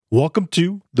Welcome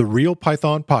to the Real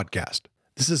Python Podcast.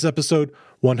 This is episode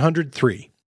 103.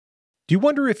 Do you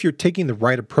wonder if you're taking the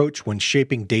right approach when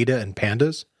shaping data in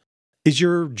Pandas? Is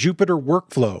your Jupyter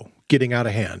workflow getting out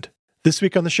of hand? This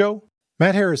week on the show,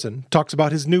 Matt Harrison talks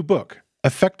about his new book,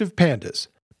 Effective Pandas,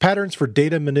 Patterns for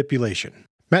Data Manipulation.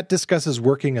 Matt discusses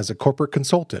working as a corporate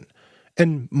consultant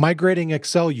and migrating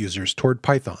Excel users toward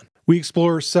Python. We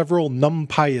explore several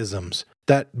NumPy-isms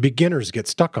that beginners get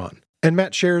stuck on. And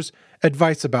Matt shares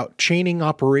advice about chaining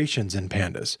operations in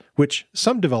Pandas, which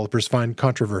some developers find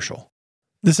controversial.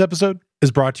 This episode is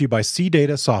brought to you by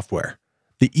CData Software,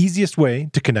 the easiest way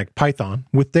to connect Python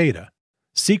with data.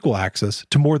 SQL access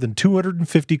to more than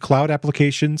 250 cloud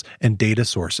applications and data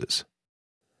sources.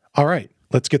 All right,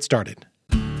 let's get started.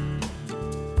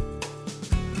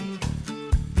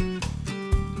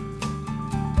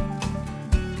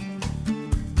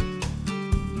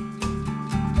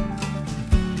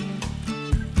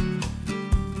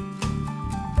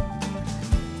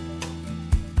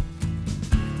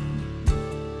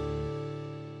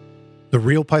 The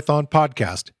Real Python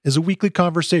Podcast is a weekly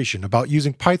conversation about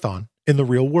using Python in the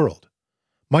real world.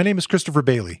 My name is Christopher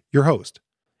Bailey, your host.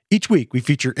 Each week, we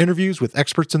feature interviews with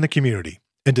experts in the community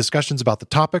and discussions about the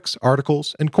topics,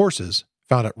 articles, and courses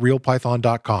found at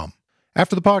realpython.com.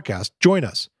 After the podcast, join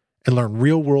us and learn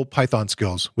real-world Python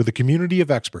skills with a community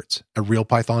of experts at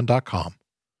realpython.com.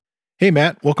 Hey,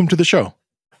 Matt, welcome to the show.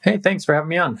 Hey, thanks for having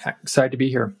me on. Excited to be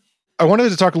here. I wanted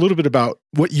to talk a little bit about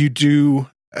what you do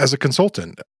as a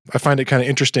consultant. I find it kind of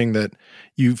interesting that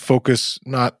you focus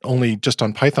not only just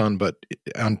on Python, but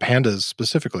on Pandas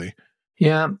specifically.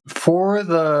 Yeah, for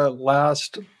the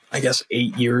last,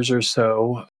 8 years or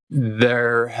so,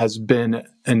 there has been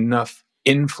enough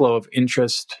inflow of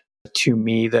interest to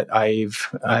me that I've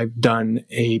done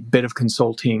a bit of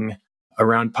consulting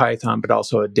around Python, but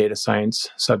also a data science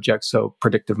subject, so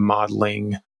predictive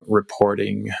modeling,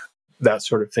 reporting, that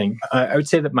sort of thing. I would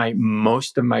say that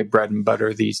most of my bread and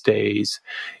butter these days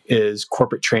is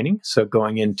corporate training. So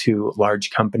going into large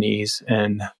companies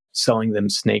and selling them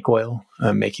snake oil,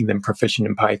 making them proficient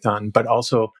in Python. But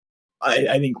also,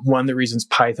 I think one of the reasons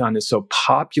Python is so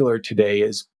popular today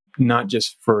is not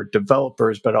just for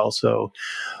developers, but also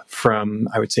from,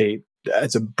 I would say,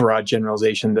 as a broad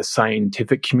generalization, the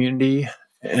scientific community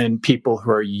and people who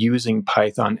are using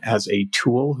Python as a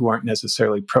tool, who aren't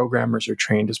necessarily programmers or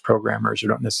trained as programmers or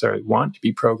don't necessarily want to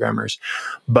be programmers.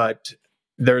 But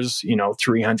there's,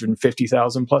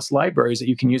 350,000 plus libraries that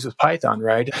you can use with Python,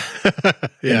 right?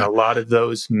 Yeah. And a lot of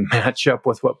those match up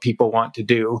with what people want to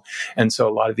do. And so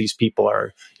a lot of these people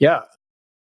are,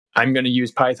 I'm going to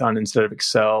use Python instead of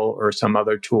Excel or some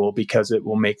other tool because it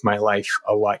will make my life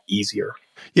a lot easier.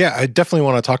 Yeah, I definitely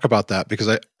want to talk about that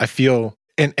because I feel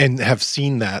and have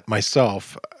seen that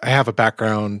myself. I have a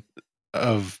background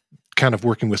of kind of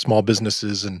working with small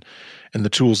businesses and the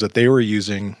tools that they were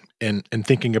using and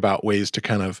thinking about ways to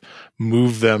kind of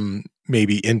move them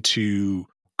maybe into,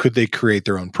 could they create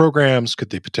their own programs? Could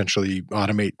they potentially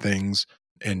automate things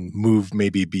and move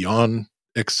maybe beyond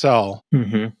Excel?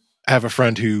 Mm-hmm. I have a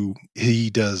friend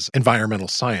he does environmental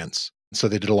science. So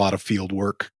they did a lot of field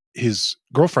work. His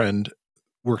girlfriend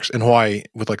works in Hawaii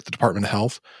with like the Department of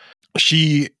Health.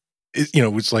 She is,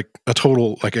 was like a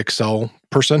total like Excel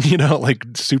person, like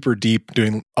super deep,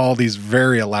 doing all these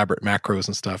very elaborate macros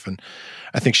and stuff. And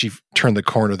I think she turned the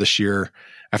corner this year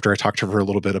after I talked to her a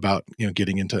little bit about,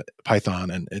 getting into Python,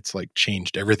 and it's like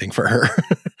changed everything for her.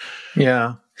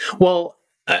 Yeah. Well,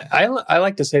 I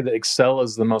like to say that Excel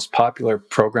is the most popular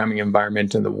programming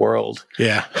environment in the world.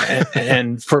 Yeah.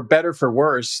 and for better, for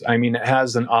worse, it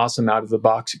has an awesome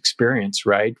out-of-the-box experience,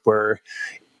 right? Where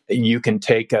you can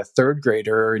take a third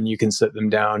grader and you can sit them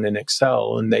down in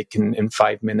Excel and they can, in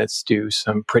 5 minutes, do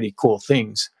some pretty cool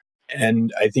things.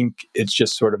 And I think it's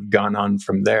just sort of gone on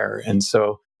from there. And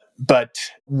so, but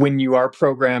when you are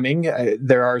programming,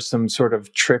 there are some sort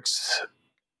of tricks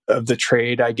of the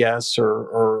trade, I guess,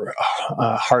 or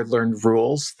hard-learned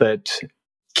rules that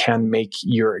can make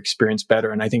your experience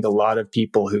better. And I think a lot of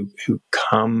people who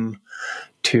come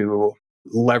to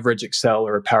leverage Excel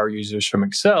or power users from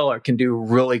Excel can do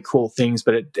really cool things,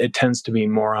 but it tends to be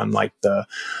more on like the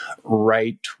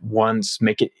write once,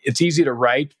 it's easy to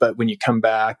write, but when you come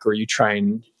back or you try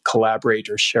and collaborate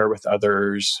or share with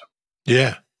others,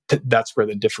 that's where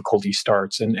the difficulty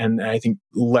starts. And I think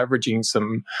leveraging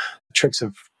some tricks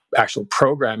of actual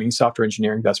programming, software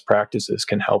engineering best practices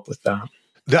can help with that.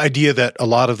 The idea that a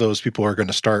lot of those people are going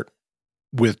to start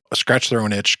with a scratch their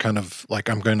own itch, kind of like,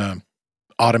 I'm going to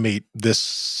automate this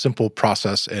simple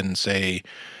process and say,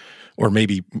 or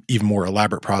maybe even more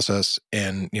elaborate process,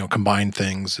 and combine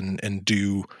things and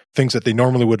do things that they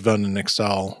normally would run in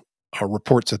Excel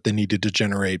reports that they needed to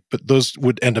generate, but those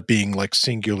would end up being like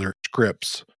singular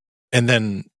scripts. And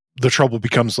then the trouble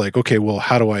becomes like, okay, well,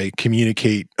 how do I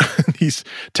communicate these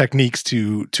techniques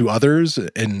to others,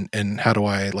 and how do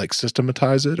I like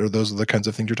systematize it? Or those are the kinds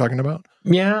of things you're talking about?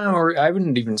 Yeah, or I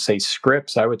wouldn't even say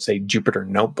scripts. I would say Jupyter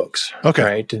notebooks. Okay.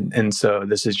 Right. And so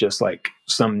this is just like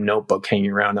some notebook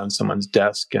hanging around on someone's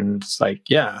desk. And it's like,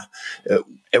 yeah,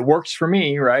 it works for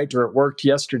me, right? Or it worked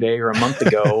yesterday or a month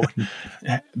ago.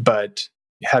 But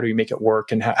how do we make it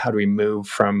work, and how do we move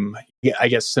from, I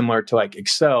guess, similar to like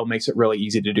Excel makes it really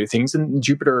easy to do things, and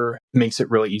Jupyter makes it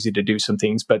really easy to do some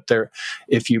things. But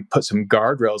if you put some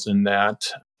guardrails in that,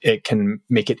 it can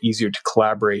make it easier to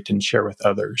collaborate and share with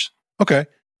others. Okay.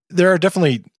 There are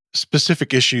definitely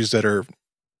specific issues that are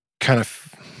kind of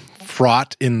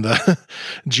fraught in the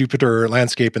Jupyter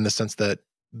landscape, in the sense that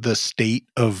the state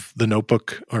of the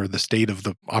notebook or the state of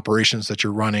the operations that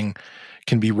you're running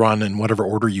can be run in whatever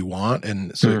order you want.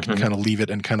 And so it can kind of leave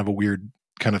it in kind of a weird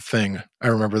kind of thing. I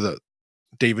remember that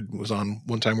David was on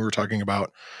one time, we were talking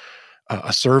about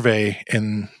a survey,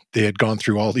 and they had gone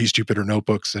through all these Jupyter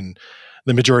notebooks, and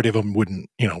the majority of them wouldn't,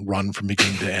 run from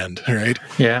beginning to end, right?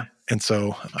 Yeah. And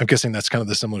so I'm guessing that's kind of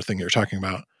the similar thing you're talking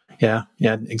about. Yeah,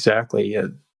 exactly.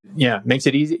 Yeah, it makes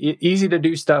it easy to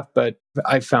do stuff, but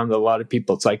I found a lot of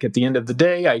people, it's like at the end of the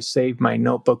day, I save my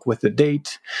notebook with the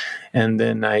date, and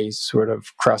then I sort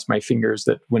of cross my fingers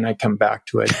that when I come back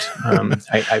to it,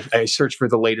 I search for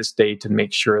the latest date and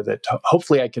make sure that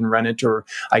hopefully I can run it, or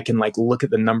I can like look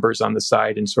at the numbers on the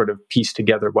side and sort of piece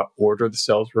together what order the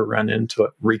cells were run in to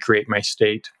recreate my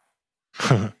state.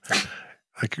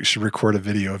 Like you should record a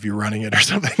video of you running it or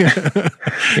something.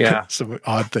 Yeah. Some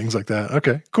odd things like that.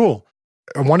 Okay, cool.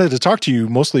 I wanted to talk to you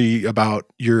mostly about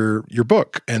your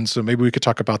book. And so maybe we could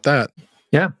talk about that.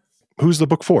 Yeah. Who's the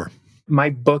book for? My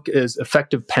book is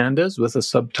Effective Pandas, with a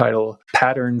subtitle,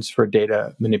 Patterns for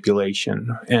Data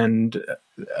Manipulation. And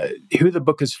who the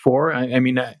book is for,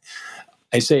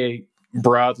 I say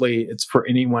broadly, it's for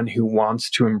anyone who wants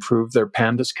to improve their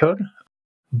Pandas code.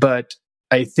 But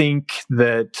I think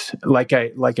that, like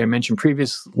I mentioned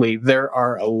previously, there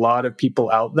are a lot of people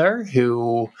out there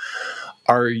who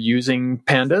are using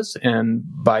Pandas, and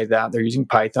by that they're using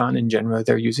Python, and generally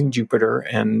they're using Jupyter.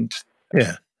 And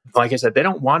like I said, they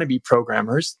don't want to be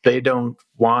programmers. They didn't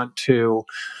go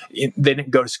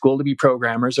to school to be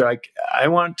programmers. They're like, I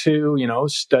want to,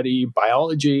 study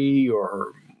biology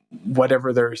or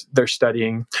whatever they're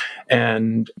studying.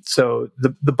 And so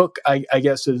the book, I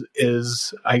guess,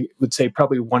 is I would say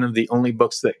probably one of the only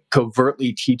books that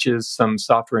covertly teaches some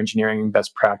software engineering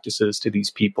best practices to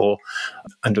these people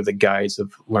under the guise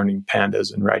of learning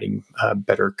Pandas and writing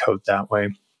better code that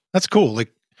way. That's cool.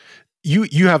 Like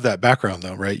you have that background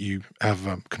though, right? You have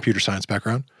a computer science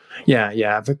background. Yeah.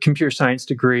 I have a computer science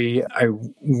degree. I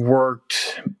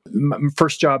worked, my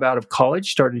first job out of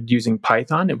college, started using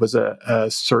Python. It was a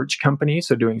search company,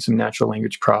 so doing some natural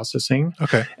language processing.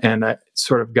 Okay. And I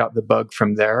sort of got the bug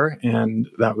from there. And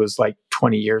that was like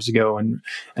 20 years ago, and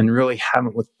really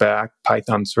haven't looked back.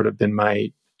 Python's sort of been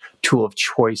my tool of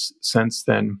choice since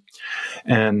then.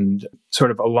 And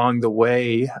sort of along the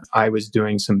way, I was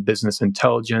doing some business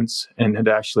intelligence and had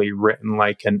actually written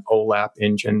like an OLAP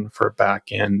engine for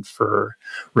backend for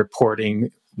reporting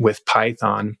with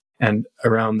Python. And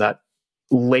around that,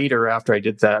 later after I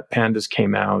did that, Pandas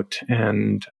came out,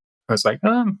 and I was like,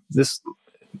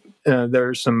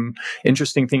 there's some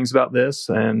interesting things about this,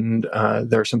 and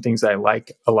there are some things that I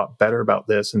like a lot better about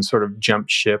this, and sort of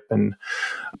jumped ship and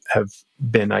have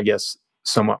been, I guess,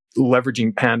 somewhat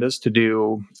leveraging Pandas to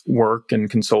do work and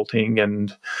consulting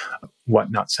and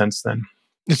whatnot since then.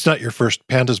 It's not your first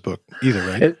Pandas book either,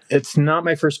 right? It's not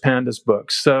my first Pandas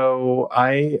book. So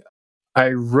I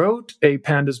wrote a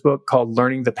Pandas book called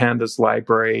Learning the Pandas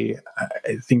Library,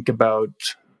 I think about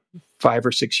 5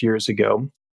 or 6 years ago.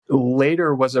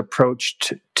 Later was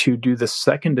approached to do the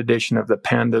second edition of the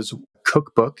Pandas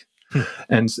cookbook.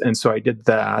 And so I did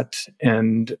that.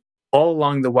 And all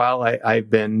along the while, I've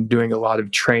been doing a lot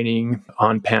of training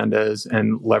on Pandas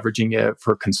and leveraging it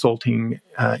for consulting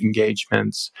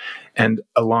engagements. And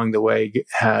along the way,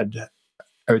 had,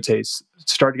 I would say,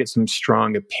 started to get some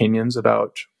strong opinions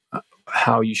about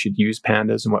how you should use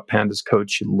Pandas and what Pandas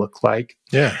code should look like.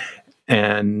 Yeah.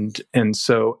 And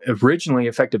so originally,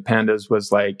 Effective Pandas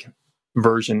was like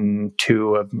version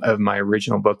 2 of my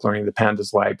original book, Learning the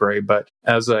Pandas Library. But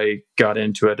as I got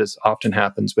into it, as often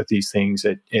happens with these things,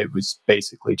 it was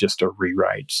basically just a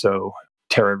rewrite. So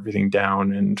tear everything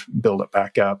down and build it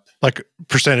back up. Like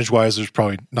percentage-wise, there's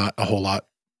probably not a whole lot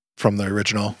from the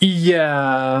original.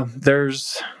 Yeah,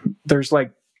 there's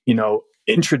like,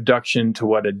 introduction to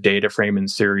what a data frame in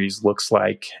series looks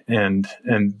like, and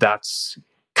that's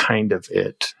kind of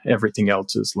it. Everything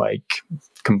else is like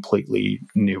completely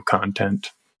new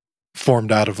content.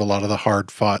 Formed out of a lot of the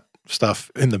hard-fought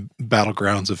stuff in the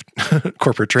battlegrounds of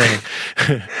corporate training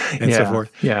and so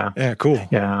forth. Yeah, cool.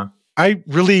 Yeah. I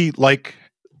really like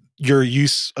your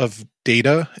use of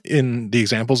data in the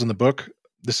examples in the book.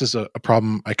 This is a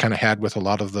problem I kind of had with a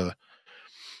lot of the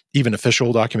even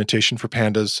official documentation for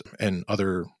Pandas and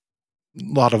a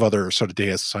lot of other sort of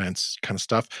data science kind of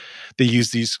stuff. They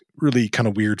use these really kind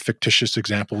of weird fictitious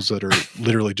examples that are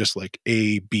literally just like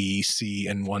A, B, C,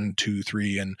 and 1, 2,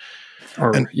 3,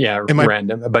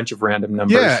 random, a bunch of random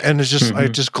numbers. Yeah, and it's just I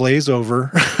just glaze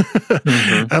over.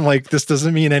 I'm like, this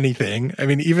doesn't mean anything. I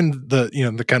mean, even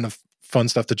the kind of fun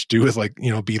stuff that you do with like,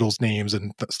 Beatles names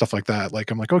and stuff like that.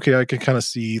 Like, I'm like, okay, I can kind of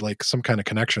see like some kind of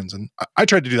connections. And I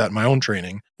tried to do that in my own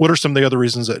training. What are some of the other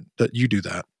reasons that you do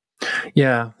that?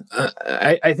 Yeah,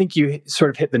 I think you sort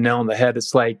of hit the nail on the head.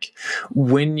 It's like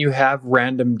when you have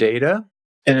random data,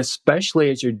 and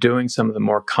especially as you're doing some of the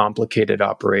more complicated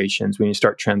operations, when you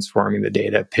start transforming the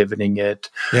data, pivoting it,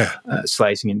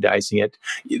 slicing and dicing it,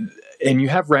 and you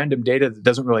have random data that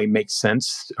doesn't really make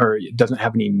sense or it doesn't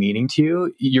have any meaning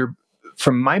to you,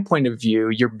 from my point of view,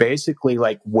 you're basically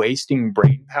like wasting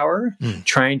brain power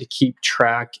trying to keep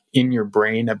track in your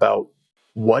brain about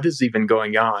what is even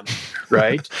going on,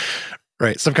 right?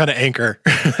 Right. Some kind of anchor.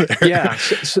 Yeah.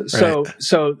 So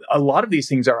a lot of these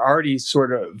things are already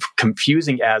sort of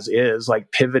confusing as is,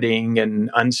 like pivoting and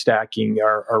unstacking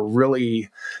are really,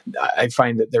 I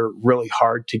find that they're really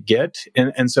hard to get.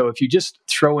 And so if you just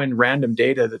throw in random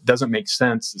data that doesn't make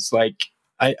sense, it's like,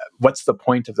 what's the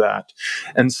point of that?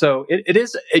 And so it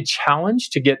is a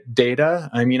challenge to get data.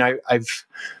 I mean,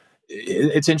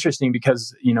 it's interesting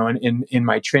because, in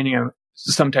my training,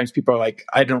 sometimes people are like,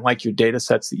 I don't like your data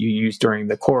sets that you use during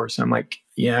the course. And I'm like,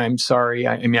 yeah, I'm sorry.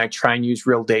 I mean, I try and use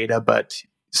real data, but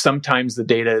sometimes the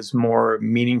data is more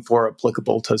meaningful or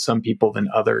applicable to some people than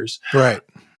others. Right.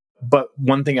 But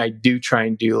one thing I do try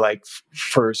and do, like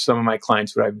for some of my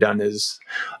clients, what I've done is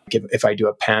if I do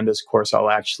a Pandas course, I'll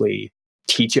actually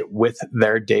teach it with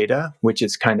their data, which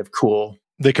is kind of cool.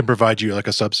 They can provide you like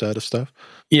a subset of stuff.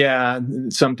 Yeah,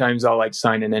 sometimes I'll like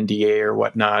sign an NDA or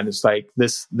whatnot. It's like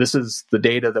this is the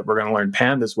data that we're going to learn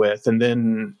Pandas with, and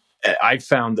then I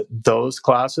found that those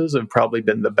classes have probably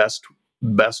been the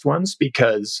best ones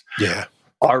because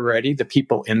already the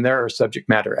people in there are subject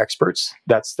matter experts.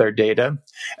 That's their data.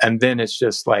 And then it's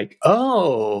just like,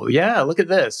 oh, yeah, look at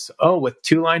this. Oh, with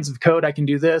 2 lines of code, I can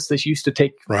do this. This used to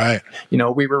take,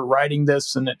 we were writing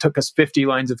this and it took us 50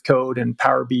 lines of code in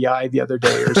Power BI the other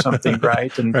day or something,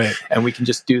 right? And and we can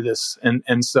just do this.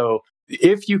 And so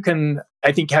if you can,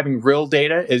 I think having real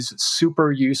data is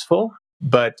super useful.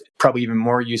 But probably even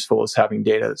more useful is having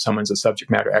data that someone's a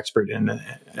subject matter expert in,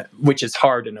 which is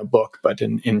hard in a book, but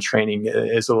in training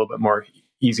is a little bit more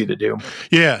easy to do.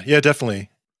 Yeah, definitely.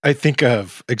 I think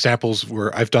of examples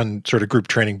where I've done sort of group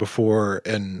training before,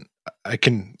 and I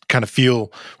can kind of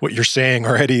feel what you're saying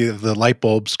already, the light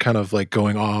bulbs kind of like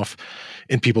going off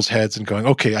in people's heads and going,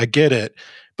 okay, I get it.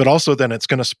 But also then it's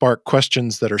going to spark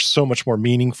questions that are so much more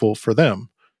meaningful for them.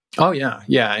 Oh yeah.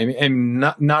 I mean,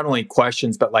 not only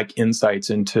questions, but like insights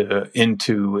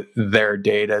into their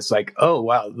data. It's like, oh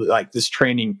wow, like this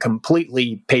training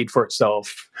completely paid for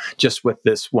itself just with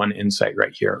this one insight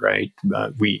right here, right?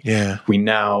 We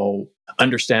now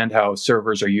understand how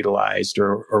servers are utilized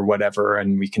or whatever,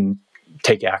 and we can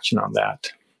take action on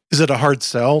that. Is it a hard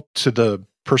sell to the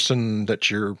person that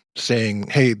you're saying,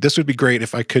 hey, this would be great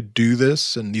if I could do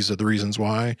this, and these are the reasons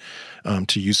why,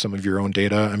 to use some of your own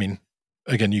data? I mean,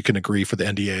 again, you can agree for the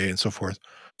NDA and so forth.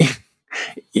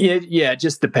 It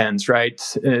just depends, right?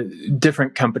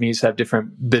 Different companies have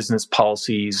different business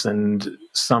policies, and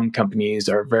some companies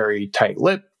are very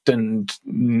tight-lipped and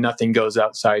nothing goes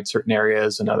outside certain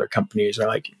areas, and other companies are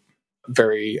like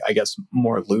very, I guess,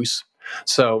 more loose.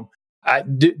 So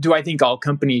do I think all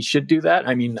companies should do that?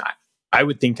 I mean, I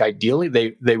would think ideally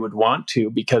they would want to,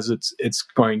 because it's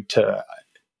going to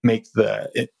make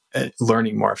the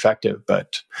learning more effective.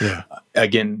 But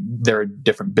again, there are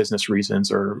different business reasons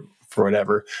or for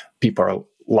whatever, people are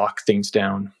lock things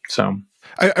down. So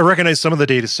I recognize some of the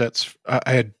data sets.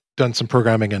 I had done some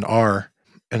programming in R,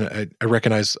 and I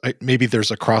recognize maybe there's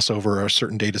a crossover or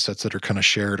certain data sets that are kind of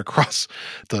shared across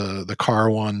the car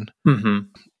one,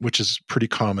 which is pretty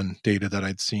common data that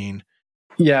I'd seen.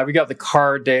 Yeah, we got the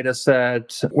car data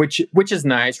set, which is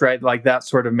nice, right? Like that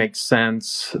sort of makes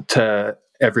sense to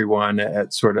everyone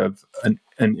at sort of an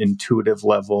intuitive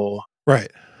level.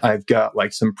 Right. I've got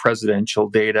like some presidential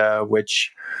data,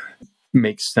 which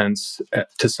makes sense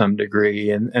to some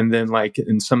degree. And then like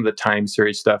in some of the time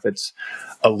series stuff, it's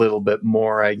a little bit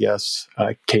more, I guess,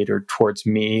 catered towards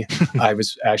me. I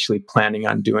was actually planning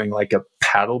on doing like a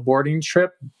paddleboarding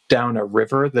trip down a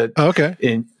river that,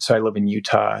 so I live in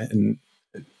Utah, and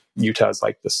Utah is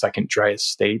like the second driest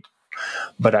state.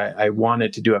 But I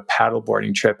wanted to do a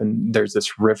paddleboarding trip, and there's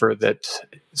this river that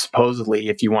supposedly,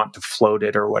 if you want to float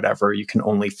it or whatever, you can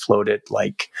only float it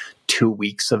like 2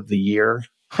 weeks of the year.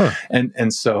 Huh.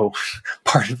 And so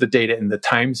part of the data in the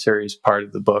time series part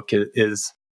of the book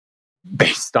is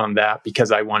based on that,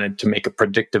 because I wanted to make a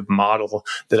predictive model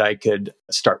that I could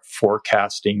start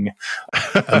forecasting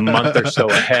a month or so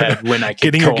ahead when I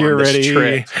could getting go your gear on this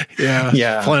ready. trip.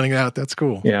 Yeah. Planning out. That's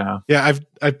cool. Yeah.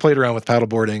 I've played around with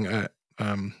paddleboarding.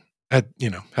 Had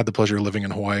the pleasure of living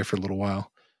in Hawaii for a little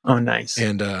while. Oh, nice.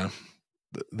 And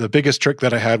the biggest trick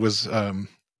that I had was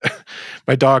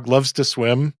my dog loves to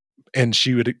swim, and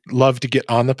she would love to get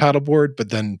on the paddleboard, but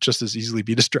then just as easily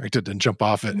be distracted and jump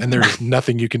off it. And there's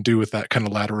nothing you can do with that kind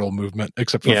of lateral movement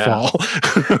except for fall.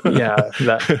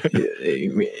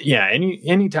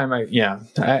 Anytime I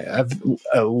have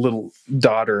a little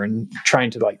daughter, and trying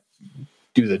to like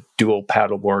do the dual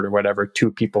paddleboard or whatever,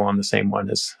 2 people on the same one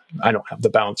I don't have the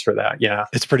balance for that. Yeah.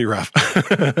 It's pretty rough.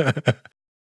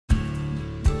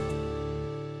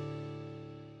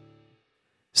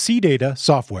 CData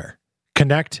software.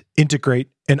 Connect, integrate,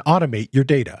 and automate your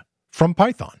data from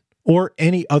Python or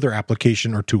any other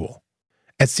application or tool.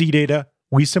 At CData,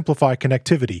 we simplify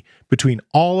connectivity between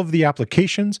all of the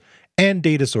applications and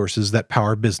data sources that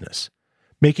power business,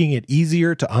 making it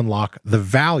easier to unlock the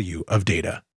value of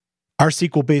data. Our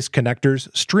SQL-based connectors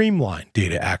streamline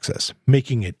data access,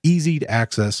 making it easy to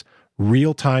access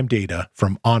real-time data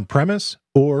from on-premise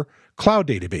or cloud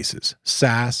databases,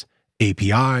 SaaS,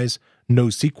 APIs,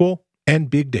 NoSQL,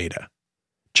 and big data.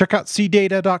 Check out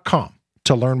cdata.com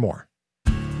to learn more.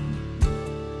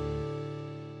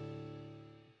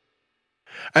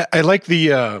 I like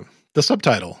the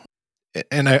subtitle,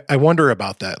 and I wonder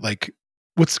about that. Like,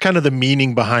 what's kind of the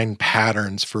meaning behind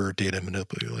patterns for data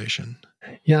manipulation?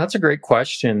 Yeah, that's a great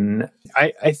question.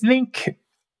 I think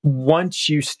once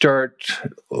you start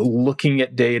looking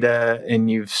at data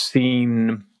and you've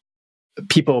seen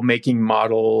people making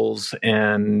models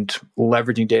and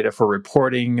leveraging data for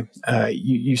reporting,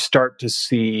 you start to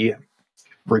see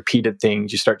repeated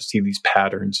things. You start to see these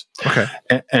patterns. Okay.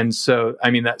 And so,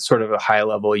 I mean, that's sort of a high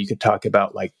level. You could talk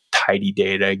about like tidy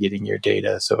data, getting your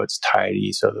data so it's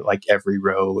tidy, so that like every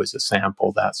row is a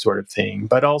sample, that sort of thing.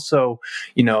 But also,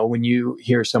 when you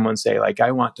hear someone say like,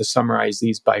 I want to summarize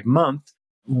these by month,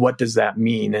 what does that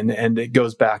mean? And it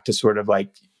goes back to sort of like,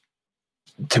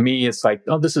 to me, it's like,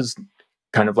 oh, this is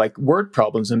kind of like word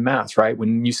problems in math, right?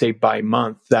 When you say by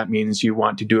month, that means you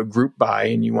want to do a group by,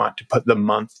 and you want to put the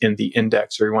month in the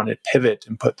index, or you want to pivot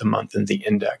and put the month in the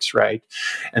index, right?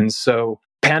 And so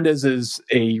Pandas is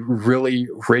a really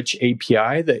rich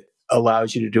API that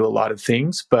allows you to do a lot of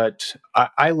things, but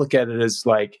I look at it as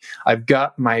like, I've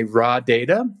got my raw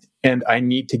data, and I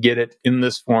need to get it in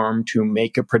this form to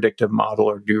make a predictive model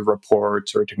or do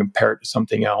reports or to compare it to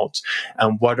something else.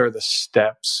 And what are the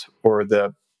steps or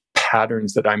the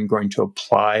patterns that I'm going to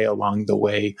apply along the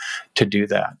way to do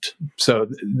that? So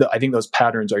I think those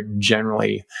patterns are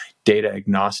generally data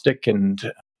agnostic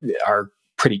and are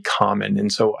pretty common.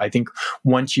 And so I think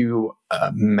once you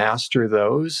master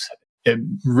those, it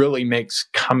really makes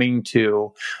coming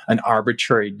to an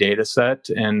arbitrary data set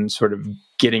and sort of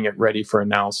getting it ready for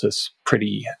analysis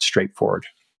pretty straightforward.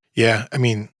 Yeah. I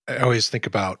mean, I always think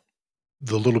about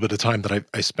the little bit of time that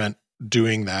I spent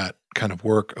doing that kind of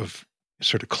work of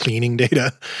sort of cleaning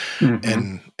data,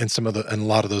 and a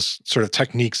lot of those sort of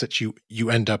techniques that you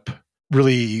end up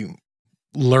really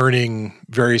learning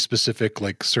very specific,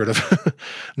 like sort of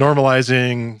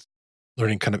normalizing,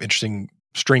 learning kind of interesting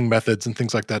string methods and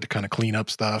things like that to kind of clean up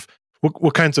stuff.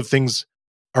 What kinds of things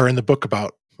are in the book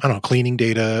about, I don't know, cleaning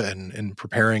data and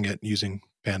preparing it using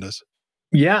Pandas?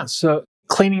 Yeah. So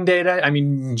cleaning data, I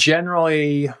mean,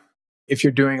 generally, if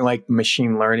you're doing like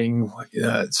machine learning,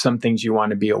 some things you want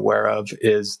to be aware of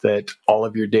is that all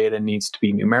of your data needs to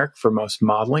be numeric for most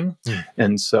modeling.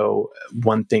 And so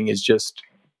one thing is just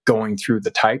going through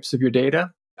the types of your data.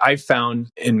 I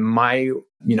found in my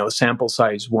sample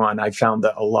size one, I found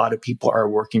that a lot of people are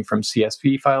working from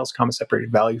CSV files, comma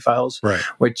separated value files, right,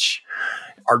 which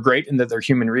are great in that they're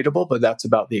human readable, but that's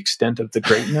about the extent of the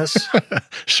greatness.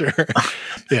 Sure.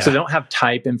 Yeah. So they don't have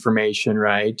type information,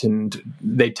 right? And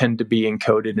they tend to be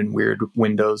encoded in weird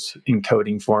Windows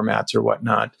encoding formats or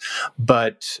whatnot.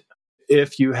 But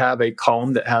if you have a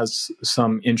column that has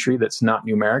some entry that's not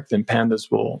numeric, then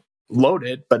Pandas will load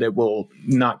it, but it will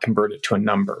not convert it to a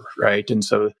number, right? And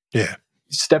so Yeah.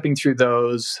 stepping through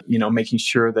those, making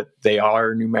sure that they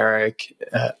are numeric.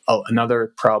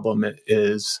 Another problem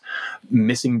is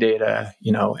missing data,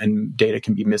 and data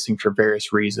can be missing for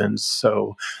various reasons.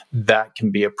 So that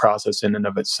can be a process in and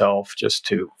of itself, just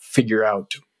to figure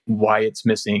out why it's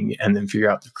missing and then figure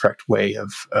out the correct way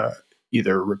of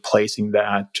either replacing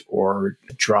that or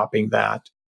dropping that.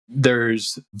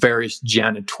 There's various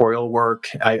janitorial work.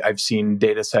 I've seen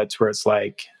data sets where it's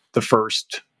like the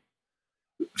first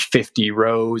 50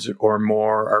 rows or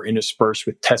more are interspersed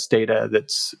with test data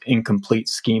that's incomplete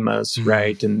schemas,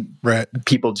 right? And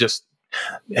people just,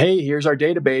 hey, here's our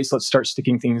database, let's start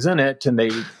sticking things in it. And they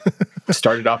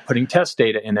started off putting test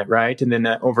data in it, right? And then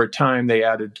over time, they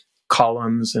added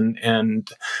columns, and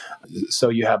so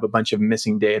you have a bunch of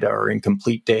missing data or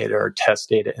incomplete data or test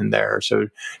data in there. So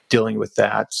dealing with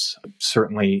that's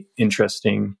certainly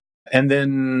interesting. And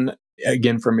then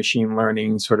again, for machine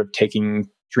learning, sort of taking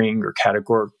string or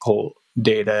categorical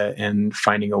data and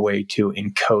finding a way to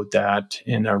encode that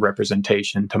in a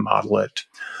representation to model it.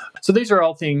 So these are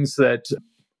all things that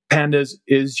Pandas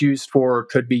is used for,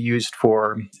 could be used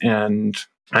for. And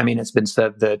I mean, it's been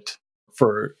said that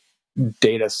for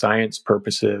data science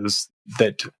purposes,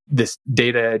 that this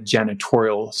data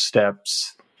janitorial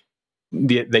steps,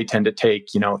 they tend to take,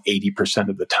 80%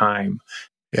 of the time.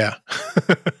 Yeah,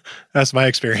 that's my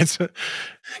experience.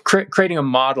 Creating a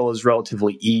model is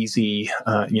relatively easy.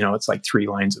 It's like 3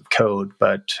 lines of code,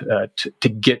 but to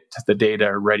get the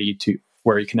data ready to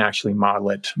where you can actually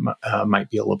model it might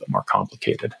be a little bit more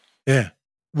complicated. Yeah.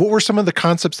 What were some of the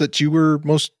concepts that you were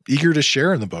most eager to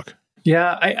share in the book?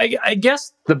 Yeah, I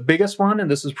guess the biggest one,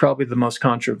 and this is probably the most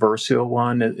controversial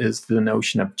one, is the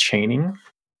notion of chaining.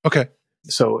 Okay.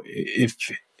 So if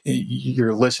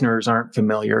your listeners aren't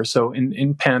familiar, so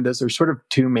in Pandas, there's sort of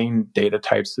 2 main data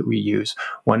types that we use.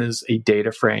 One is a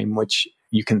data frame, which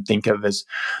you can think of as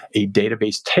a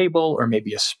database table or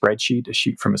maybe a spreadsheet, a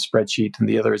sheet from a spreadsheet. And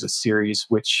the other is a series,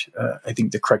 which I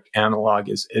think the correct analog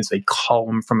is a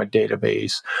column from a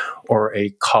database or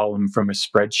a column from a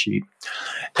spreadsheet.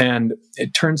 And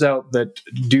it turns out that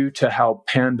due to how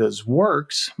Pandas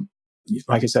works,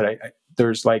 like I said,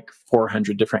 there's like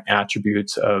 400 different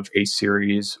attributes of a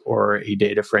series or a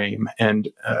data frame. And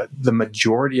the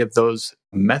majority of those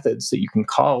methods that you can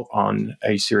call on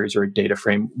a series or a data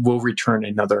frame will return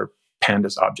another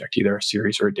Pandas object, either a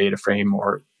series or a data frame,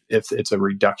 or if it's a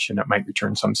reduction, it might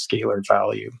return some scalar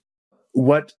value.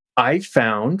 What I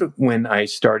found when I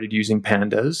started using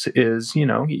Pandas is,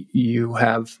 you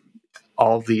have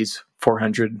all these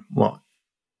 400,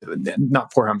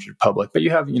 not 400 public, but you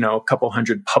have, a couple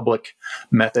hundred public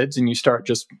methods, and you start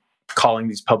just calling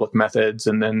these public methods,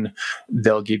 and then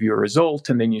they'll give you a result.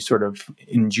 And then you sort of,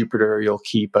 in Jupyter, you'll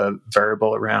keep a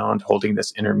variable around holding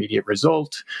this intermediate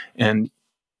result. And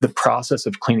the process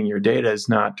of cleaning your data is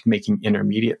not making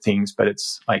intermediate things, but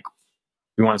it's like,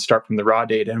 we want to start from the raw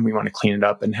data and we want to clean it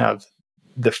up and have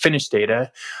the finished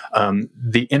data.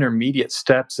 The intermediate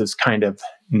steps is kind of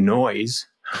noise,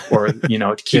 or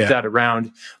to keep that around.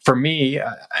 For me,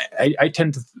 I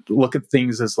tend to look at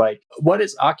things as like, what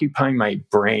is occupying my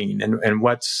brain and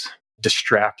what's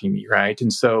distracting me, right?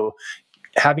 And so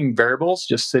having variables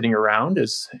just sitting around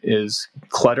is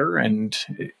clutter and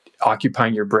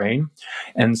occupying your brain.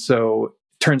 And so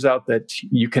it turns out that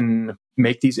you can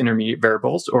make these intermediate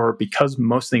variables, or because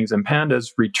most things in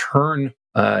Pandas return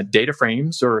data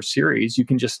frames or a series, you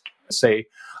can just say,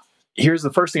 here's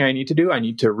the first thing I need to do. I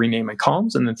need to rename my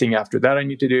columns. And the thing after that I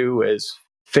need to do is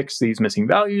fix these missing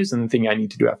values. And the thing I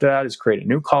need to do after that is create a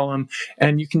new column.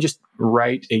 And you can just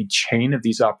write a chain of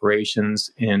these operations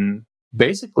in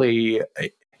basically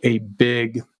a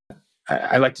big,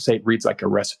 I like to say it reads like a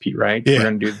recipe, right? Yeah. We're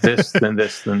going to do this, then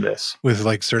this, then this. With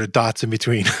like sort of dots in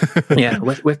between. Yeah,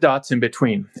 with dots in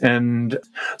between. And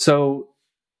so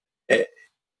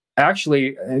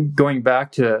actually, going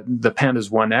back to the Pandas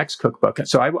 1X cookbook,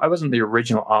 so I wasn't the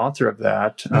original author of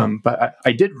that, but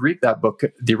I did read that book,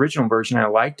 the original version. I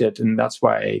liked it, and that's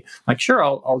why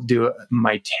I'll do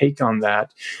my take on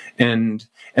that. And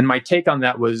my take on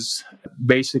that was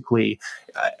basically,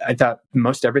 I thought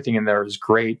most everything in there was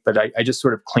great, but I just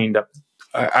sort of cleaned up.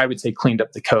 I would say cleaned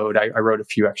up the code. I wrote a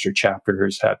few extra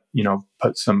chapters, had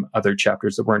put some other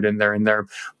chapters that weren't in there,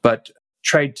 but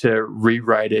tried to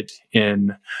rewrite it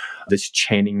in this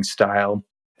chaining style.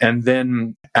 And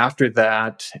then after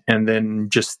that, and then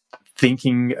just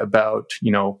thinking about,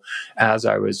 as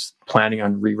I was planning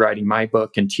on rewriting my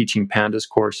book and teaching Pandas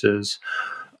courses,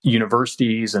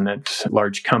 universities and at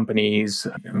large companies,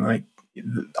 like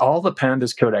all the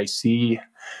Pandas code I see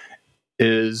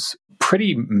is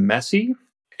pretty messy.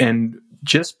 And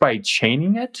just by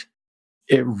chaining it,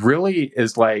 it really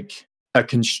is like a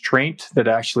constraint that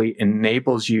actually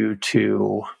enables you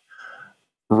to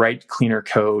write cleaner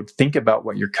code, think about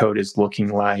what your code is looking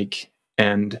like.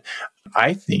 And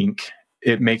I think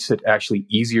it makes it actually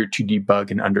easier to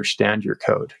debug and understand your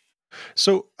code.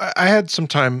 So I had some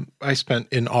time I spent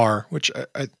in R, which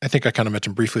I think I kind of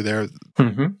mentioned briefly there.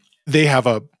 Mm-hmm. They have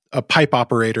a pipe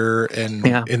operator, and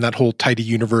in that whole tidy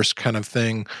universe kind of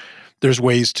thing, there's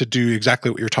ways to do exactly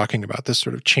what you're talking about, this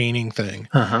sort of chaining thing.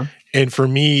 Uh-huh. And for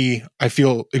me, I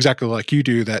feel exactly like you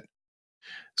do, that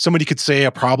somebody could say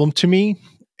a problem to me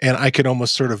and I could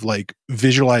almost sort of like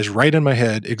visualize right in my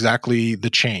head exactly the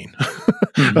chain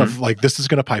of like, this is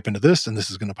going to pipe into this, and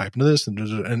this is going to pipe into this.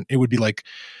 And it would be like,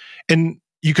 and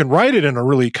you can write it in a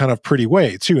really kind of pretty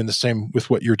way too. And the same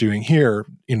with what you're doing here,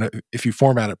 if you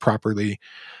format it properly,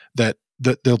 that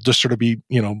they'll just sort of be,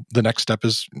 the next step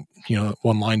is,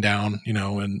 one line down,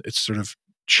 and it's sort of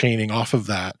chaining off of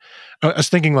that. I was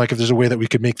thinking like if there's a way that we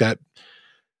could make that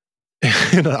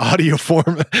in an audio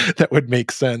form that would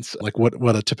make sense, like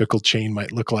what a typical chain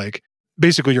might look like.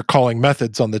 Basically, you're calling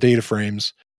methods on the data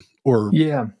frames, or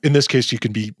in this case, you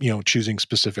can be, choosing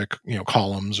specific,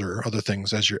 columns or other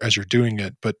things as you're doing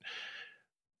it. But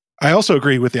I also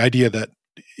agree with the idea that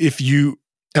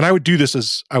and I would do this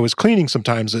as I was cleaning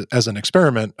sometimes as an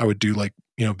experiment. I would do like,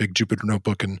 big Jupyter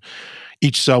notebook, and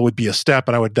each cell would be a step.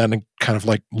 And I would then kind of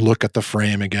like look at the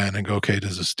frame again and go, okay,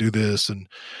 does this do this? And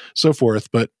so forth.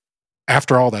 But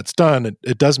after all that's done,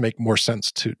 it does make more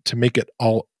sense to make it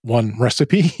all one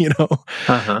recipe,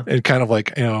 and kind of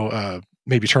like,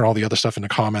 maybe turn all the other stuff into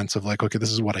comments of like, okay,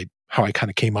 this is how I kind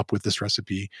of came up with this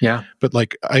recipe. Yeah. But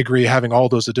like, I agree, having all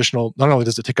those additional, not only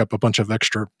does it take up a bunch of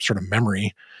extra sort of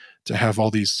memory to have all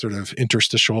these sort of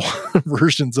interstitial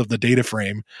versions of the data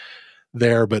frame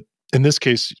there, but in this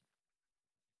case,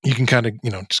 you can kind of,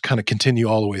 just kind of continue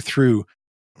all the way through.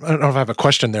 I don't know if I have a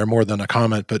question there more than a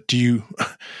comment, but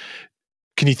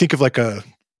can you think of like a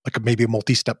maybe a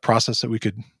multi-step process that we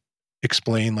could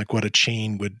explain, like what a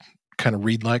chain would kind of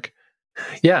read like?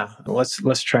 Yeah,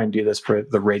 let's try and do this for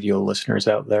the radio listeners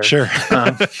out there. Sure.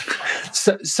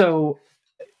 So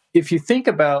if you think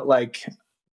about like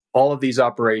all of these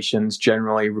operations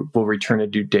generally will return a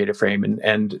new data frame,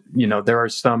 and there are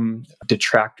some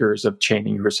detractors of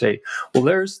chaining who say, well,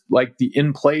 there's like the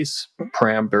in place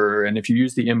parameter, and if you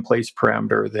use the in place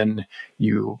parameter, then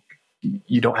you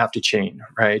don't have to chain,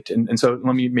 right? And so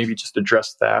let me maybe just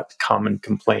address that common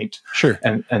complaint. Sure.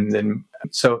 And then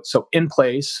so in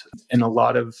place, in a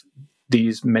lot of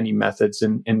these many methods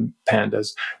in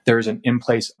Pandas, there's an in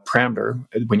place parameter.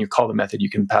 When you call the method, you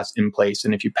can pass in place.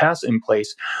 And if you pass in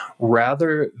place,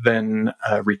 rather than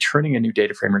returning a new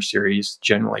data frame or series,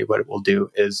 generally what it will do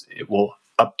is it will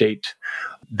update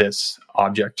this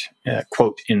object,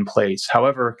 quote, in place.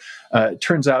 However, it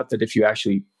turns out that if you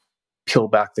actually peel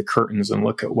back the curtains and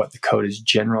look at what the code is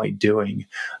generally doing,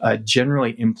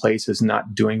 generally in place is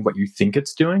not doing what you think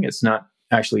it's doing. It's not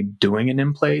actually doing an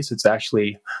in place. It's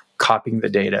actually copying the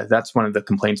data. That's one of the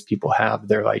complaints people have.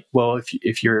 They're like, well,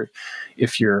 if you're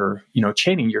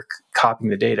chaining, you're copying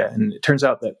the data. And it turns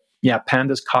out that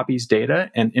Pandas copies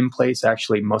data, and in place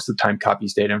actually most of the time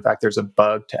copies data. In fact, there's a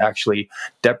bug to actually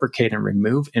deprecate and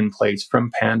remove in place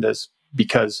from Pandas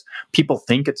because people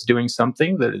think it's doing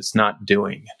something that it's not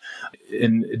doing.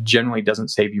 And it generally doesn't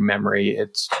save you memory.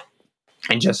 It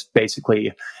just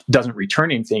basically doesn't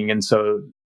return anything. And so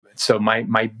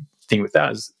my thing with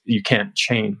that is you can't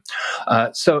chain.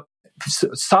 So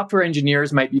software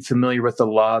engineers might be familiar with the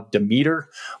law of Demeter,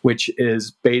 which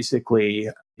is basically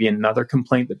another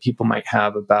complaint that people might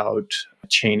have about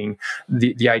chaining.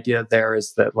 The idea there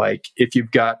is that like if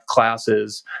you've got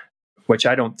classes, which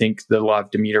I don't think the law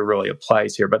of Demeter really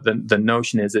applies here, but the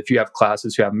notion is if you have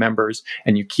classes who have members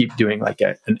and you keep doing like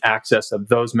an access of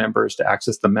those members to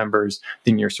access the members,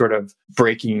 then you're sort of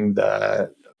breaking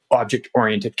the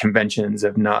object-oriented conventions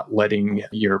of not letting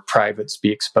your privates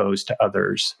be exposed to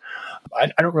others.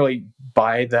 I don't really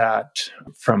buy that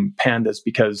from Pandas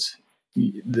because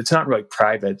it's not really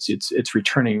privates. It's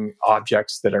returning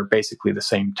objects that are basically the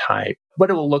same type. What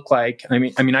it will look like, I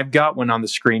mean, I've got one on the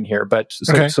screen here, but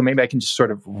so maybe I can just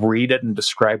sort of read it and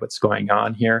describe what's going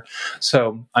on here.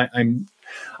 So I'm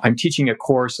I'm teaching a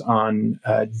course on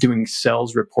doing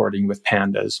sales reporting with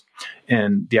Pandas.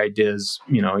 And the idea is,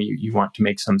 you want to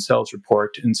make some sales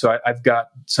report. And so I've got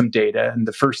some data. And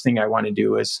the first thing I want to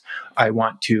do is I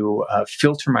want to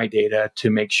filter my data to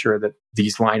make sure that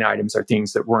these line items are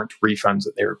things that weren't refunds,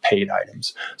 that they were paid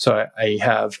items. So I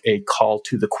have a call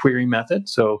to the query method.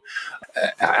 So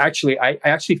I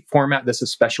actually format this a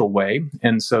special way.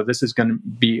 And so this is going to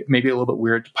be maybe a little bit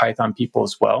weird to Python people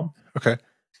as well. Okay.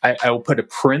 I will put a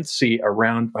parenthesis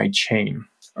around my chain.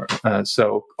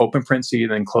 So open parenthesis,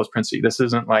 then close parenthesis. This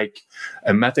isn't like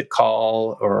a method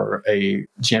call or a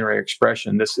generator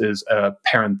expression. This is a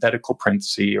parenthetical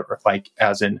parenthesis, or like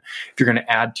as in if you're going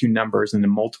to add two numbers and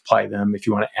then multiply them, if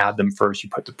you want to add them first, you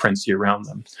put the parenthesis around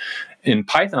them. In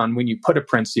Python, when you put a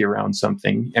parenthesis around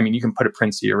something, you can put a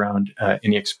parenthesis around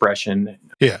any expression.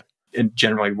 Yeah. It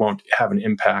generally won't have an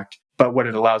impact. But what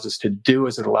it allows us to do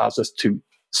is it allows us to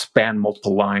span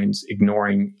multiple lines,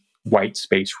 ignoring white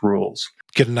space rules.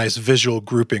 Get a nice visual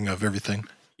grouping of everything.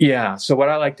 Yeah. So what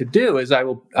I like to do is I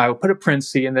will put a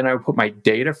parenthesis, and then I will put my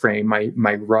data frame,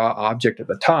 my raw object at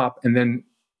the top, and then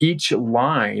each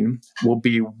line will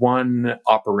be one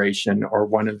operation or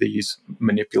one of these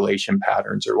manipulation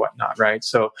patterns or whatnot, right?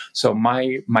 So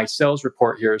my sales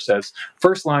report here says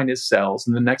first line is sales,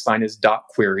 and the next line is dot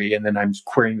query, and then I'm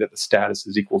querying that the status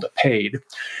is equal to paid.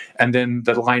 And then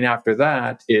the line after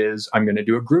that is I'm going to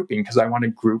do a grouping because I want to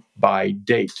group by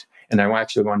date. And I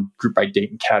actually want to group by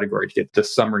date and category to get the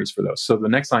summaries for those. So the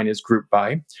next line is group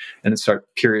by, and it's start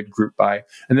period group by.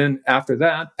 And then after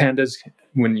that, Pandas,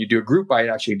 when you do a group by, it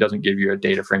actually doesn't give you a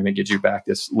data frame. It gives you back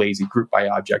this lazy group by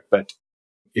object. But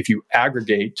if you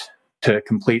aggregate to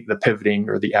complete the pivoting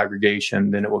or the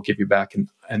aggregation, then it will give you back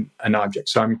an object.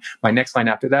 So my next line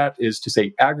after that is to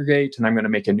say aggregate, and I'm going to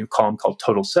make a new column called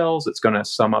total sales. It's going to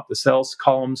sum up the sales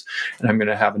columns. And I'm going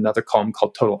to have another column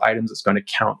called total items. It's going to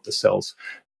count the sales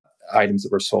items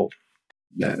that were sold.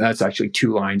 That's actually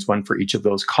two lines, one for each of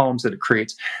those columns that it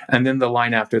creates. And then the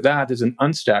line after that is an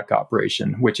unstack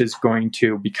operation, which is going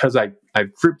to, because I've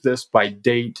grouped this by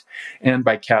date and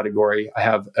by category, I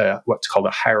have what's called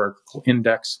a hierarchical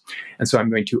index. And so I'm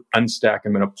going to unstack,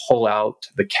 I'm going to pull out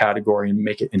the category and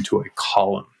make it into a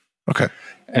column. Okay.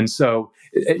 And so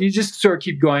you just sort of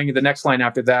keep going. The next line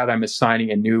after that, I'm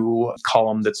assigning a new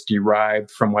column that's derived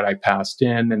from what I passed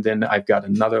in. And then I've got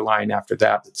another line after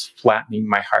that that's flattening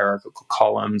my hierarchical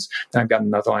columns. Then I've got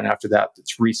another line after that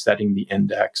that's resetting the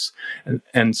index.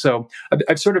 And so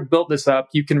I've sort of built this up.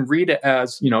 You can read it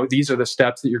as, these are the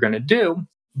steps that you're going to do.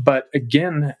 But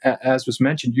again, as was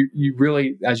mentioned, you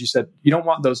really, as you said, you don't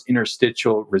want those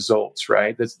interstitial results,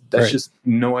 right? That's right. Just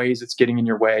noise. It's getting in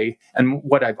your way. And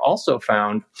what I've also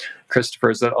found, Christopher,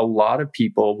 is that a lot of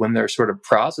people, when they're sort of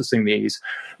processing these,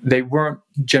 they weren't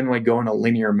generally go in a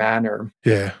linear manner.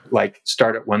 Yeah. Like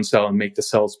start at one cell and make the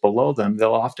cells below them.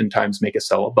 They'll oftentimes make a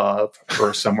cell above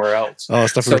or somewhere else. Oh,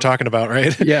 stuff we were talking about,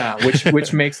 right? Yeah,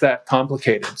 which makes that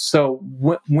complicated. So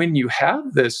when you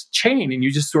have this chain and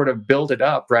you just sort of build it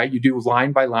up, right? You do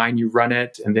line by line, you run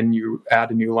it, and then you add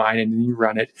a new line, and then you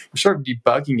run it. You're sort of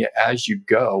debugging it as you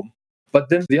go. But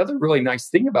then the other really nice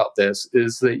thing about this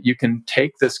is that you can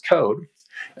take this code,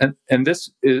 and this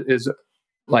is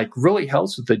like really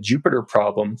helps with the Jupyter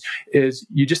problem, is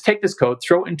you just take this code,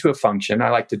 throw it into a function. I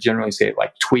like to generally say it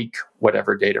like tweak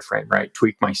whatever data frame, right?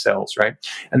 Tweak my cells, right?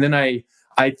 And then I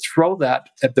throw that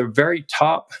at the very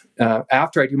top.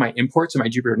 After I do my imports in my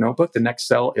Jupyter notebook, the next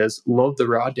cell is load the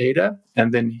raw data,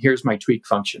 and then here's my tweak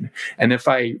function. And if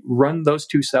I run those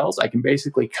two cells, I can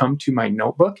basically come to my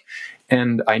notebook,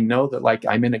 and I know that like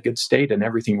I'm in a good state and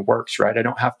everything works, right? I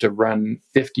don't have to run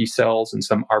 50 cells in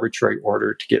some arbitrary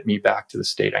order to get me back to the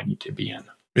state I need to be in.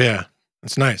 Yeah,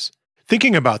 that's nice.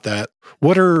 Thinking about that,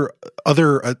 what are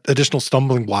other additional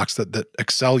stumbling blocks that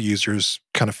Excel users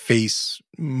kind of face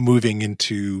moving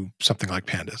into something like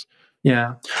Pandas?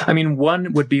 Yeah. I mean,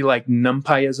 one would be like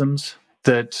NumPy-isms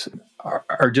that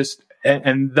are just,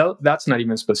 and that's not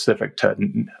even specific to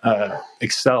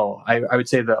Excel. I would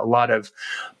say that a lot of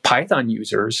Python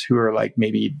users who are like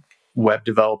maybe web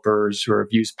developers who have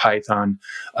used Python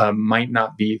might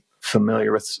not be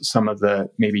familiar with some of the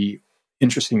maybe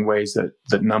interesting ways that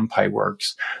NumPy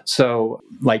works. So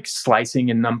like slicing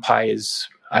in NumPy is,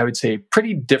 I would say,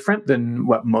 pretty different than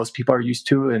what most people are used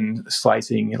to in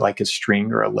slicing like a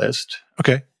string or a list.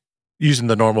 Okay. Using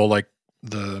the normal, like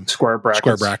the square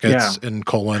brackets and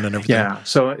colon and everything. Yeah.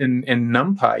 So in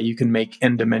NumPy, you can make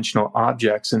n-dimensional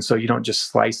objects. And so you don't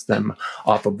just slice them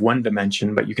off of one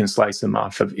dimension, but you can slice them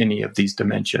off of any of these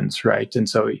dimensions, right? And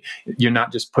so you're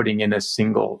not just putting in a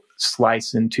single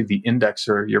slice into the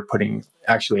indexer, you're putting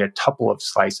actually a tuple of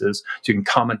slices, so you can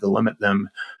comment delimit them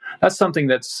that's something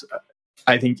that's,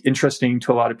 I think, interesting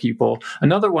to a lot of people.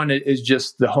 Another one is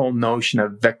just the whole notion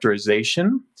of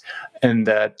vectorization, and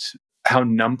that how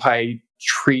NumPy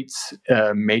treats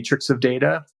a matrix of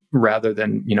data rather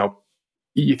than,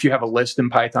 if you have a list in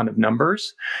Python of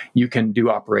numbers, you can do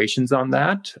operations on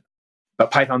that.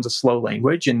 But Python's a slow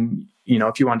language, and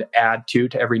if you want to add 2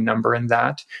 to every number in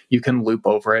that, you can loop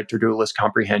over it or do a list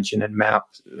comprehension and map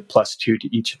 +2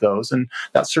 to each of those, and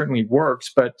that certainly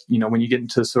works. But when you get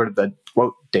into sort of the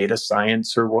data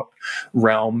science or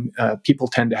realm, people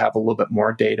tend to have a little bit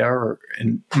more data,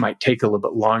 and might take a little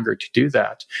bit longer to do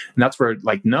that. And that's where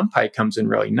like NumPy comes in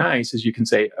really nice, is you can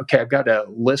say, okay, I've got a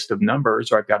list of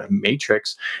numbers, or I've got a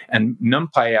matrix, and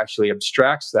NumPy actually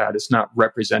abstracts that. It's not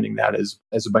representing that as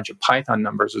a bunch of Python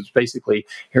numbers. It's basically,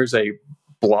 here's a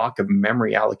block of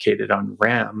memory allocated on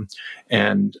RAM,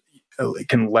 and it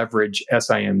can leverage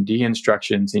SIMD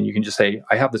instructions, and you can just say,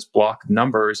 I have this block of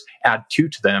numbers, add 2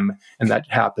 to them, and that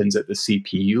happens at the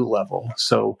CPU level.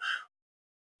 So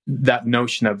that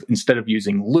notion of, instead of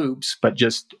using loops, but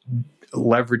just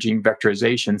leveraging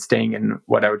vectorization, staying in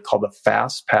what I would call the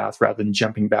fast path rather than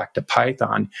jumping back to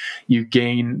Python, you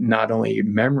gain not only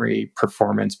memory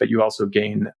performance, but you also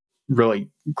gain really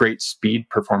great speed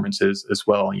performances as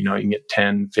well. You can get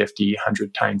 10, 50,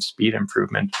 100 times speed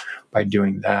improvement by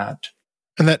doing that.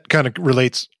 And that kind of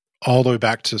relates all the way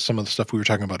back to some of the stuff we were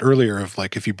talking about earlier of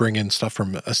like, if you bring in stuff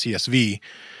from a CSV,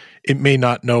 it may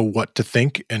not know what to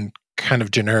think and kind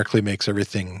of generically makes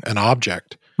everything an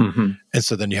object. Mm-hmm. And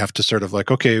so then you have to sort of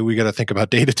like, okay, we got to think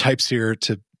about data types here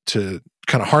to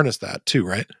kind of harness that too,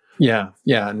 right? Yeah.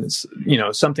 And it's,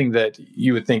 something that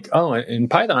you would think, oh, in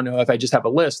Python, if I just have a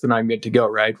list, then I'm good to go,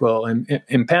 right? Well, in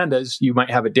Pandas, you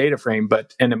might have a data frame,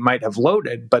 and it might have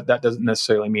loaded, but that doesn't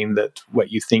necessarily mean that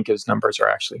what you think is numbers are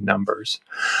actually numbers.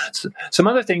 So, some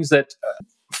other things that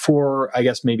for, I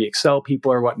guess, maybe Excel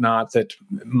people or whatnot, that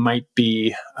might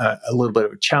be a little bit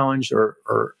of a challenge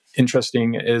or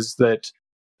interesting is that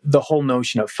the whole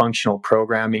notion of functional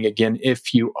programming, again,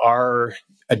 if you are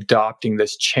adopting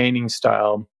this chaining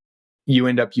style, you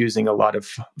end up using a lot of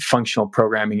functional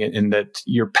programming in that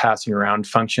you're passing around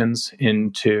functions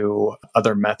into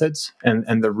other methods.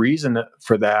 And the reason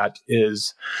for that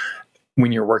is,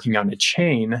 when you're working on a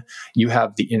chain, you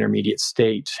have the intermediate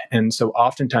state. And so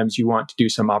oftentimes you want to do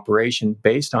some operation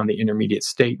based on the intermediate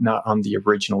state, not on the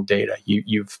original data.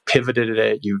 You've pivoted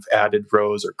it, you've added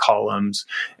rows or columns.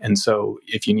 And so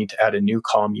if you need to add a new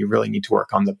column, you really need to work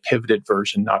on the pivoted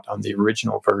version, not on the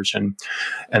original version.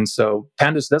 And so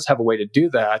Pandas does have a way to do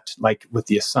that, like with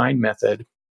the assign method.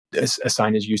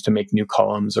 Assign is used to make new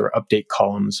columns or update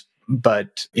columns.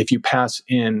 But if you pass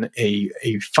in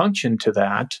a function to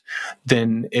that,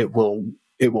 then it will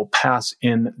pass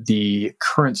in the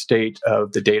current state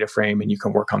of the data frame, and you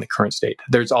can work on the current state.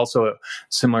 There's also,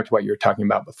 similar to what you were talking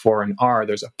about before in R,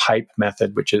 there's a pipe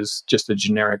method, which is just a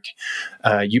generic,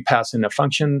 you pass in a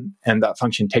function, and that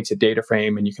function takes a data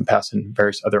frame, and you can pass in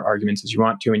various other arguments as you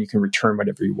want to, and you can return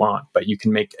whatever you want. But you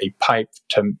can make a pipe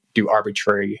to do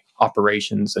arbitrary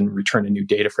operations and return a new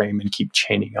data frame and keep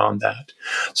chaining on that.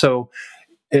 So,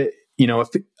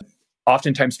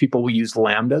 oftentimes people will use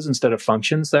lambdas instead of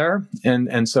functions there.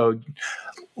 And so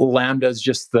lambdas,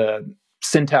 just the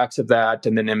syntax of that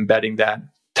and then embedding that,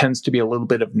 tends to be a little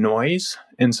bit of noise.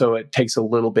 And so it takes a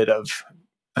little bit of,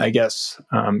 I guess,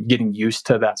 getting used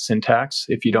to that syntax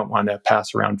if you don't want to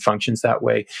pass around functions that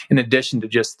way. In addition to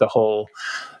just the whole,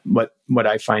 what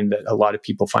I find that a lot of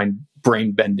people find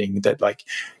brain bending, that like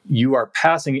you are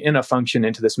passing in a function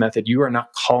into this method, you are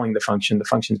not calling the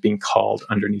function's being called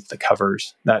underneath the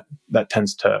covers. That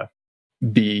tends to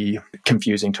be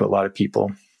confusing to a lot of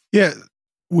people. Yeah.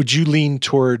 Would you lean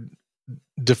toward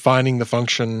defining the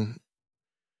function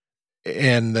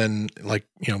and then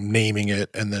naming it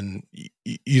and then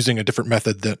using a different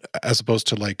method that, as opposed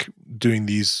to like doing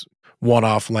these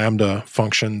one-off lambda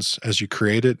functions as you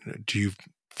create it? Do you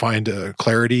find a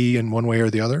clarity in one way or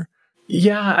the other?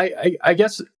 Yeah, I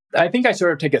guess I think I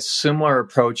sort of take a similar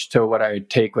approach to what I would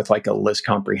take with like a list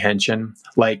comprehension.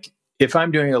 Like if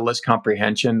I'm doing a list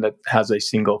comprehension that has a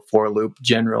single for loop,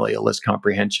 generally a list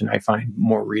comprehension I find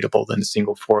more readable than a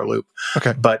single for loop.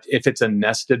 Okay. But if it's a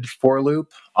nested for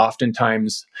loop,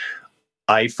 oftentimes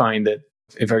I find that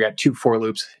if I got 2 for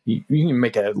loops, you can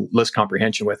make a list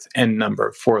comprehension with n number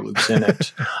of for loops in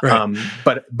it. Right.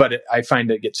 But I find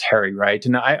it gets hairy, right?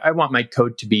 And I want my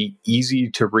code to be easy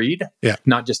to read,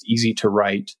 not just easy to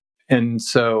write. And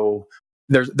so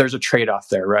there's a trade-off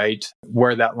there, right?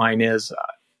 Where that line is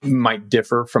might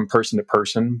differ from person to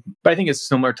person. But I think it's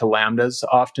similar to lambdas.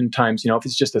 Oftentimes, if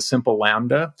it's just a simple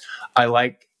lambda, I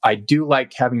like I do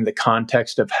like having the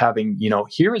context of having,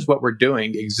 here is what we're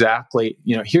doing exactly.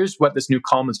 Here's what this new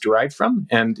column is derived from.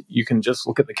 And you can just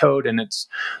look at the code and it's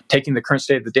taking the current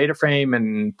state of the data frame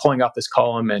and pulling off this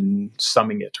column and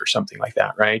summing it or something like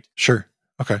that, right? Sure.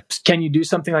 Okay. Can you do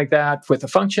something like that with a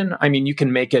function? I mean, you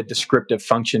can make a descriptive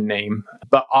function name,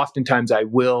 but oftentimes I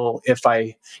will, if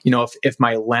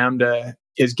my Lambda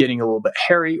is getting a little bit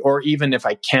hairy, or even if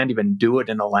I can't even do it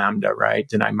in a Lambda, right,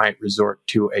 then I might resort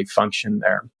to a function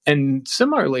there. And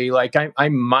similarly, like I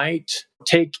might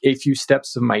take a few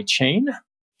steps of my chain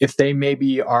if they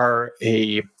maybe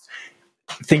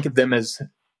think of them as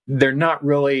they're not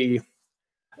really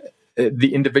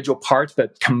the individual parts,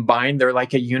 but combined, they're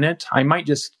like a unit. I might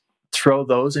just throw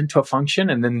those into a function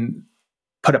and then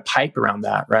put a pipe around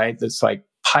that, right? That's like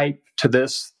pipe to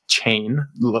this chain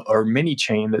or mini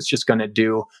chain that's just going to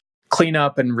do clean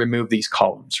up and remove these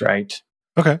columns, right?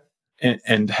 Okay.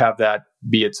 And have that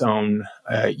be its own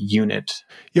unit.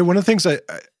 Yeah, one of the things I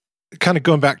kind of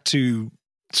going back to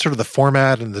sort of the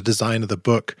format and the design of the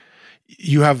book,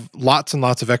 you have lots and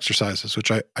lots of exercises,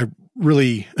 which I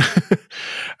really,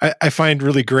 I find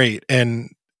really great.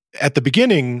 And at the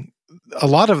beginning, a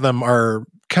lot of them are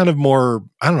kind of more,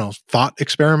 thought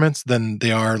experiments than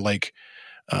they are like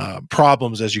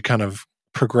problems as you kind of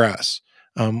progress.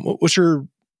 What's your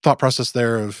thought process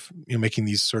there of making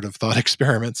these sort of thought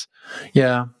experiments?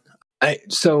 Yeah.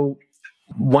 So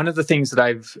one of the things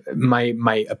that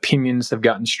my opinions have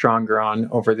gotten stronger on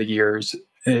over the years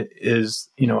is,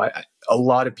 a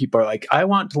lot of people are like, I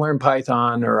want to learn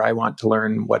Python or I want to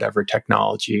learn whatever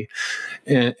technology.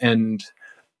 And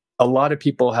a lot of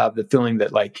people have the feeling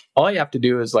that like, all you have to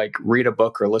do is like read a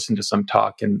book or listen to some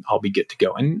talk and I'll be good to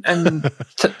go. And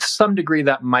to some degree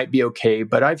that might be okay,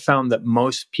 but I've found that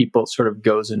most people sort of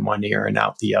goes in one ear and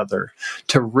out the other.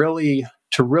 To really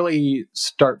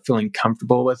start feeling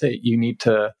comfortable with it, you need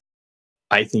to,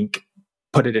 I think,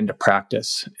 put it into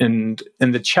practice. And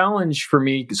the challenge for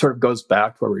me sort of goes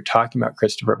back to what we were talking about,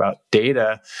 Christopher, about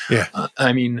data. Yeah.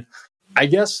 I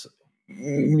guess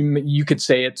you could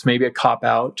say it's maybe a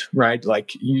cop-out, right?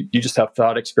 Like you just have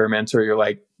thought experiments or you're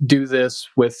like, do this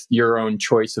with your own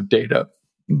choice of data.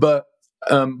 But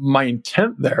my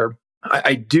intent there,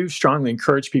 I do strongly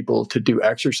encourage people to do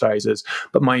exercises,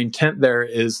 but my intent there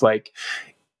is like,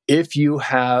 if you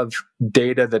have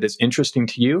data that is interesting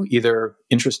to you, either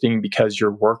interesting because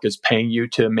your work is paying you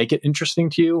to make it interesting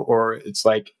to you, or it's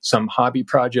like some hobby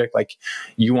project, like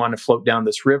you want to float down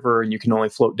this river and you can only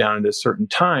float down at a certain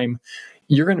time,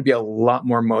 you're going to be a lot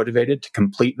more motivated to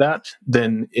complete that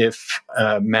than if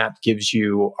Matt gives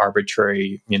you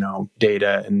arbitrary,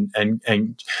 data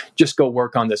and just go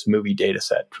work on this movie data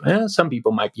set. Some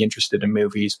people might be interested in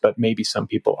movies, but maybe some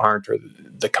people aren't, or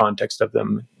the context of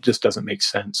them just doesn't make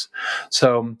sense.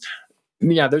 So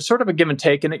yeah, there's sort of a give and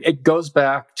take, and it goes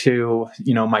back to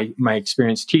my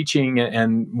experience teaching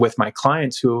and with my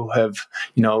clients who have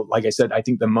like I said, I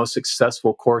think the most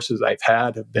successful courses I've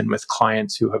had have been with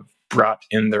clients who have brought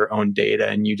in their own data,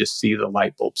 and you just see the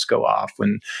light bulbs go off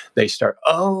when they start.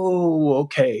 Oh,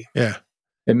 okay, yeah,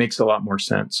 it makes a lot more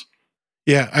sense.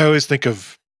 Yeah, I always think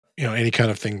of any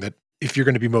kind of thing that if you're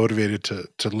going to be motivated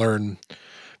to learn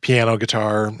piano,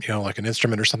 guitar, like an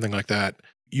instrument or something like that,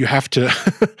 you have to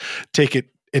take it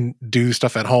and do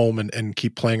stuff at home and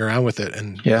keep playing around with it.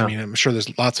 And yeah. I'm sure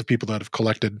there's lots of people that have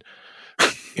collected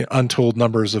untold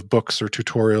numbers of books or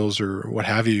tutorials or what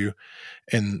have you.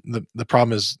 And the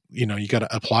problem is, you got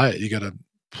to apply it. You got to,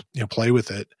 play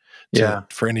with it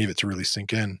for any of it to really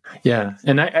sink in. Yeah.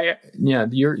 And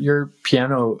your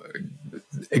piano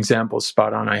example is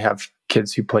spot on. I have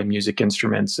kids who play music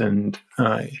instruments and,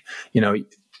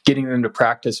 getting them to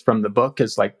practice from the book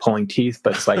is like pulling teeth,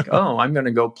 but it's like, oh, I'm going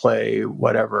to go play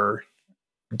whatever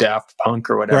Daft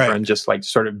Punk or whatever, right, and just like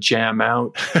sort of jam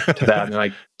out to that and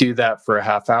like do that for a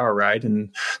half hour, right? And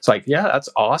it's like, yeah, that's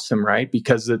awesome, right?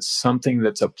 Because it's something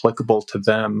that's applicable to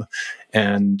them.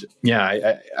 And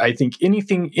yeah, I think any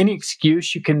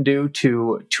excuse you can do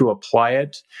to apply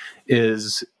it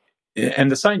is.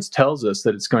 And the science tells us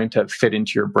that it's going to fit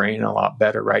into your brain a lot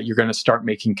better, right? You're going to start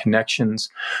making connections.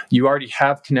 You already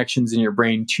have connections in your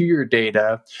brain to your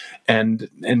data, and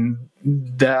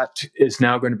that is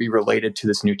now going to be related to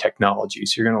this new technology.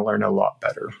 So you're going to learn a lot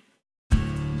better.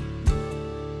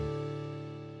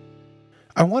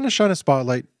 I want to shine a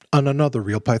spotlight on another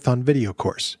Real Python video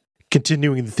course.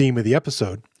 Continuing the theme of the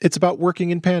episode, it's about working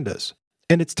in Pandas,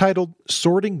 and it's titled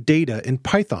Sorting Data in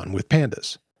Python with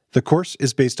Pandas. The course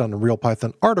is based on a Real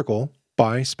Python article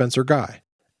by Spencer Guy.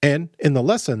 And in the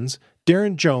lessons,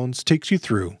 Darren Jones takes you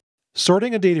through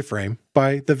sorting a data frame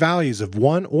by the values of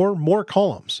one or more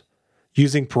columns,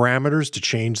 using parameters to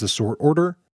change the sort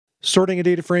order, sorting a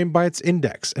data frame by its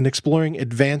index and exploring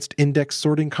advanced index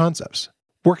sorting concepts,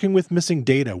 working with missing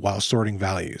data while sorting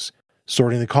values,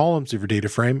 sorting the columns of your data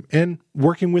frame, and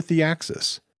working with the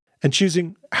axis, and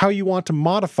choosing how you want to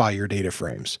modify your data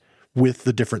frames with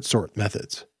the different sort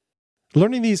methods.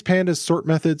 Learning these Pandas sort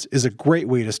methods is a great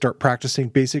way to start practicing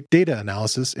basic data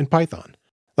analysis in Python.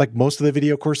 Like most of the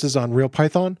video courses on Real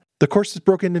Python, the course is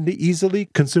broken into easily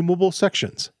consumable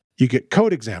sections. You get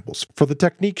code examples for the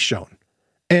techniques shown,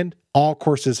 and all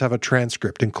courses have a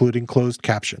transcript including closed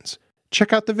captions.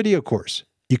 Check out the video course.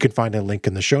 You can find a link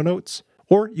in the show notes,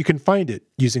 or you can find it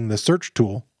using the search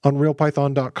tool on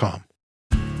realpython.com.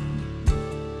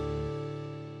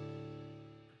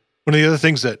 One of the other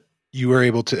things that you were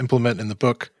able to implement in the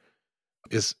book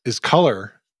is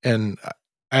color. And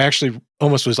I actually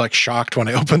almost was like shocked when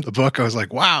I opened the book. I was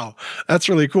like, wow, that's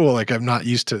really cool. Like I'm not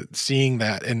used to seeing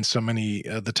that in so many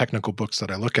of the technical books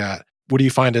that I look at. What do you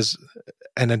find as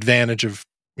an advantage of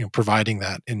providing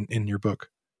that in your book?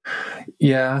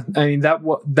 Yeah, I mean that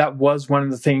was one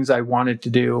of the things I wanted to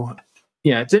do.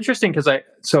 Yeah, it's interesting because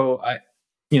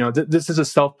this is a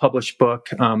self-published book,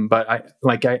 but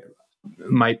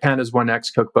my Pandas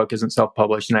 1X cookbook isn't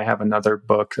self-published, and I have another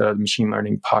book, Machine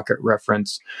Learning Pocket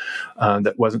Reference,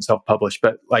 that wasn't self-published.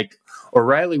 But like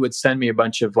O'Reilly would send me a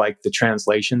bunch of like the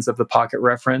translations of the Pocket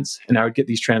Reference, and I would get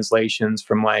these translations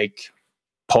from like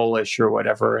Polish or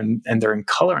whatever, and they're in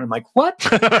color, and I'm like, what?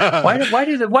 why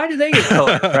do they get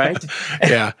color, right?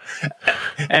 Yeah.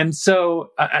 And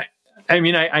so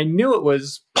I knew it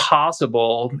was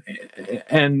possible,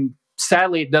 and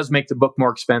sadly, it does make the book more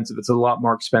expensive. It's a lot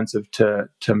more expensive to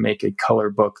make a color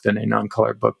book than a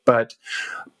non-color book. But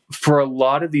for a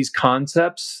lot of these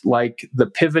concepts, like the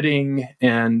pivoting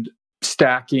and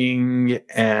stacking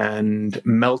and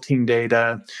melting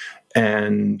data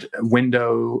and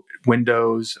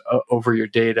windows over your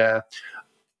data,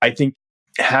 I think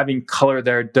having color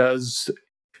there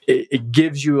it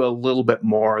gives you a little bit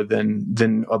more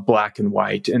than a black and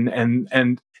white.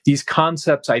 And these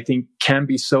concepts, I think, can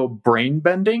be so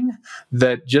brain-bending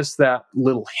that just that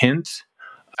little hint,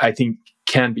 I think,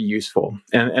 can be useful.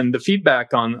 And the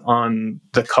feedback on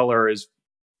the color is,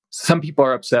 some people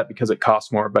are upset because it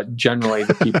costs more, but generally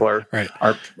the people are right.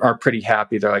 are pretty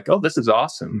happy. They're like, oh, this is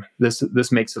awesome.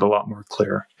 This makes it a lot more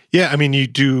clear. Yeah, I mean, you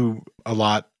do a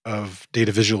lot of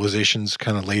data visualizations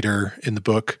kind of later in the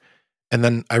book. And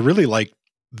then I really like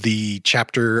the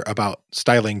chapter about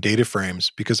styling data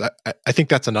frames, because I think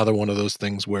that's another one of those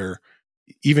things where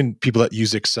even people that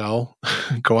use Excel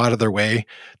go out of their way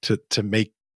to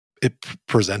make it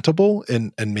presentable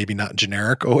and maybe not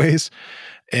generic always.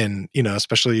 And,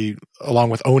 especially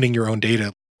along with owning your own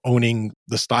data, owning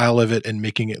the style of it and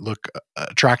making it look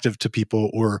attractive to people,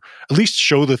 or at least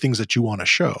show the things that you want to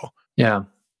show. Yeah.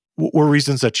 What were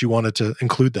reasons that you wanted to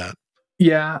include that?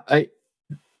 Yeah,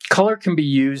 color can be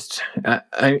used.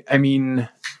 I mean,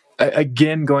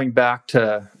 again,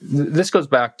 this goes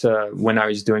back to when I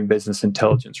was doing business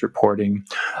intelligence reporting.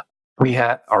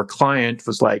 Our client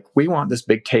was like, we want this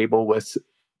big table with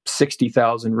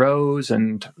 60,000 rows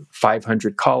and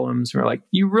 500 columns. And we're like,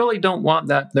 you really don't want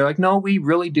that? They're like, no, we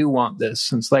really do want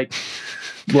this. And it's like,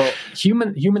 well,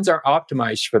 humans are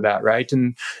optimized for that, right?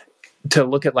 And to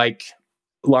look at like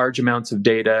large amounts of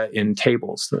data in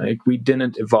tables. Like we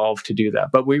didn't evolve to do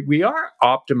that, but we are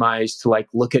optimized to like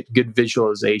look at good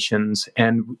visualizations,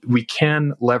 and we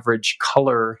can leverage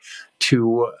color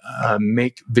to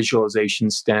make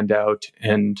visualizations stand out.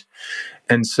 And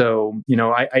so,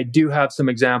 I do have some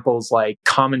examples, like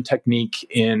common technique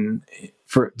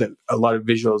a lot of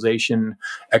visualization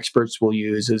experts will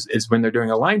use is when they're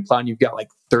doing a line plot, and you've got like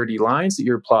 30 lines that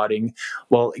you're plotting.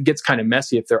 Well, it gets kind of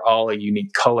messy if they're all a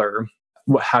unique color.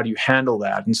 How do you handle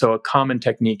that? And so a common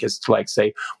technique is to like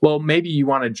say, well, maybe you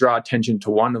want to draw attention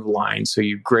to one of the lines, so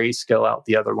you grayscale out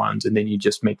the other ones, and then you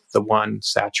just make the one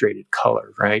saturated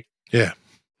color, right? Yeah.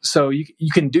 So you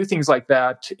can do things like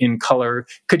that in color.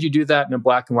 Could you do that in a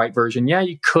black and white version? Yeah,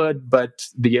 you could, but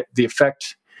the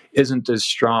effect isn't as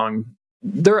strong.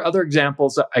 There are other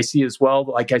examples that I see as well.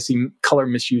 Like I see color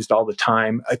misused all the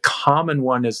time. A common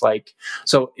one is like,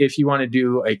 so if you want to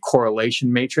do a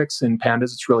correlation matrix in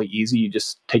Pandas, it's really easy. You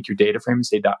just take your data frame and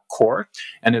say .core,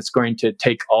 and it's going to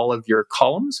take all of your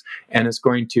columns and it's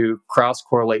going to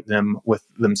cross-correlate them with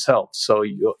themselves. So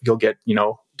you'll get,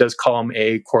 does column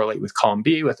A correlate with column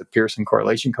B with a Pearson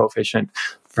correlation coefficient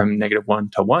from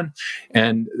 -1 to 1?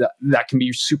 And that can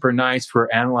be super nice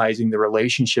for analyzing the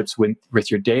relationships with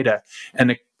your data.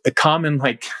 And a common,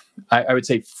 like, I would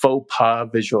say faux pas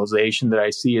visualization that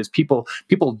I see is people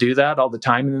do that all the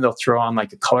time, and then they'll throw on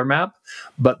like a color map,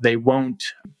 but they won't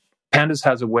Pandas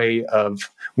has a way of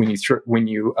when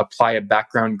you apply a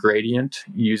background gradient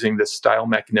using this style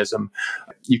mechanism,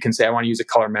 you can say I want to use a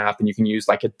color map, and you can use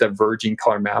like a diverging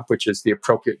color map, which is the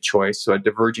appropriate choice. So a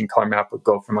diverging color map would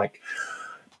go from like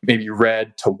maybe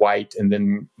red to white and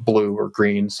then blue or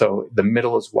green. So the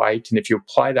middle is white. And if you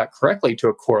apply that correctly to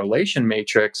a correlation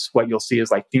matrix, what you'll see is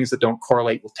like things that don't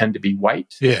correlate will tend to be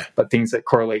white, but things that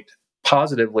correlate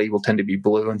positively will tend to be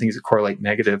blue, and things that correlate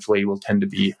negatively will tend to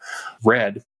be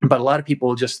red. But a lot of people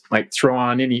will just like throw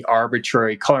on any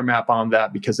arbitrary color map on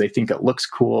that because they think it looks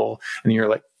cool. And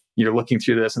you're looking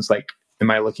through this and it's like,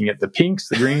 am I looking at the pinks,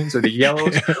 the greens, or the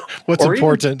yellows? What's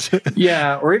important?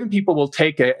 Or even people will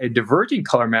take a diverging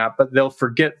color map, but they'll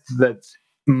forget that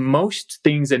most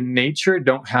things in nature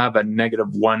don't have a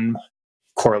 -1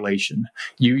 correlation.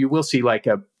 You will see like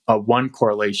a 1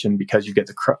 correlation because you get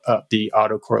the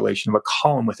autocorrelation of a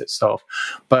column with itself,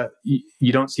 but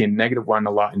you don't see a -1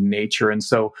 a lot in nature. And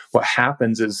so what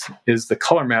happens is the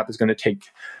color map is going to take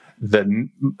the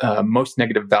most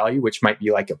negative value, which might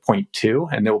be like a 0.2,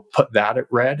 and it will put that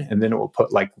at red, and then it will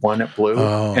put like 1 at blue.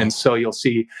 And so you'll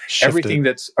see everything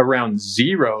that's around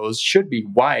zeros should be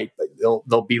white, but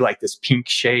they'll be like this pink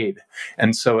shade.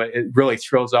 And so it really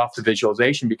throws off the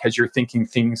visualization because you're thinking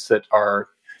things that are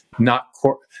not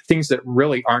things that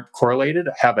really aren't correlated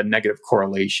have a negative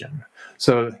correlation.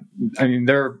 So, I mean,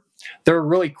 there are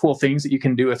really cool things that you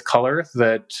can do with color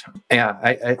that,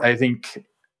 I think,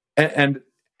 and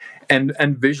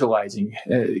visualizing.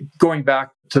 Going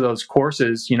back to those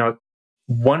courses,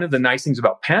 one of the nice things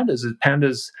about Pandas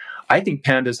is I think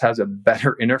Pandas has a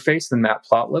better interface than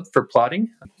Matplotlib for plotting.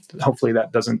 Hopefully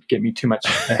that doesn't get me too much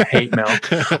hate mail.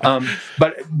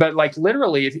 But like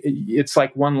literally, it's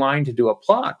like one line to do a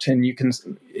plot, and you can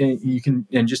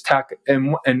just tack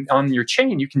and on your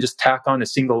chain you can just tack on a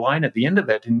single line at the end of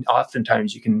it, and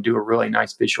oftentimes you can do a really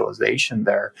nice visualization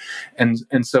there,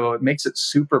 and so it makes it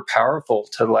super powerful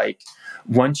to like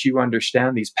once you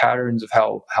understand these patterns of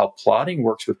how plotting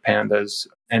works with Pandas,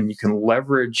 and you can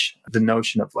leverage the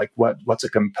notion of like what's a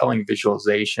compelling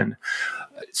visualization.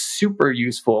 It's super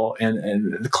useful,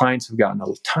 and the clients have gotten a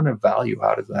ton of value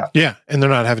out of that. Yeah, and they're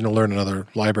not having to learn another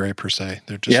library per se.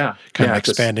 They're just kind of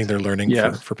expanding their learning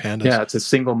for Pandas. Yeah, it's a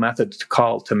single method to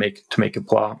call to make a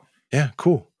plot. Yeah,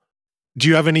 cool. Do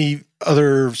you have any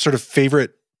other sort of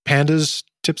favorite Pandas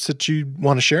tips that you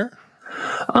want to share?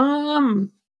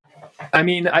 I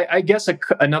mean, I guess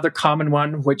another common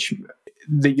one, which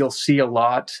that you'll see a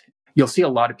lot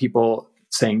of people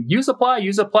saying, use apply,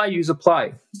 use apply, use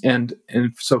apply. And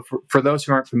so for those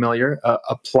who aren't familiar,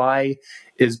 apply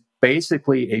is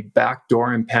basically a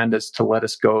backdoor in Pandas to let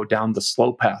us go down the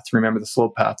slow path. Remember, the slow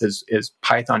path is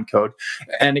Python code,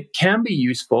 and it can be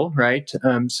useful, right?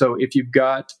 So if you've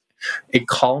got a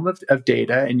column of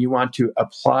data and you want to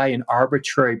apply an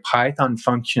arbitrary Python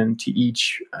function to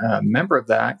each member of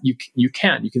that, you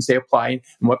can say apply,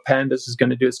 and what Pandas is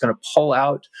going to do is going to pull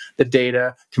out the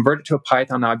data, convert it to a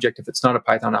Python object if it's not a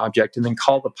Python object, and then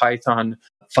call the Python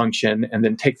function, and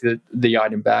then take the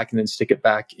item back and then stick it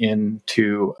back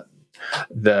into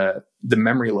the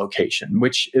memory location,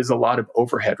 which is a lot of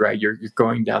overhead, right? You're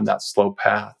going down that slow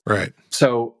path. Right.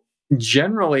 So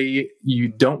generally, you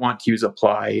don't want to use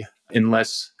apply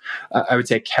unless I would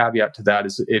say a caveat to that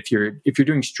is if you're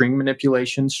doing string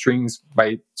manipulation. Strings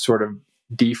by sort of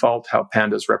default, how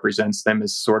Pandas represents them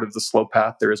is sort of the slow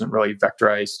path. There isn't really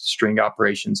vectorized string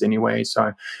operations anyway, so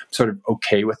I'm sort of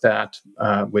okay with that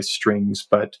with strings.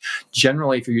 But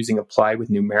generally, if you're using apply with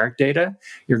numeric data,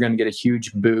 you're going to get a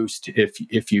huge boost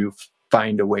if you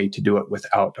find a way to do it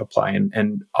without apply,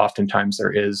 and oftentimes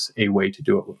there is a way to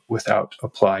do it without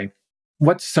apply.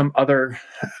 What's some other?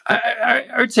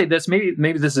 I would say this. Maybe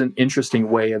this is an interesting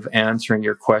way of answering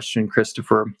your question,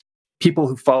 Christopher. People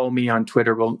who follow me on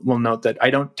Twitter will note that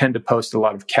I don't tend to post a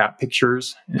lot of cat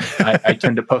pictures. I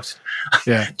tend to post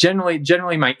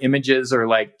generally my images are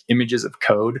like images of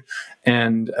code,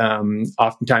 and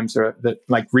oftentimes they're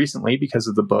like recently because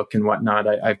of the book and whatnot.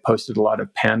 I've posted a lot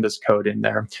of Pandas code in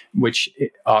there, which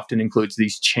often includes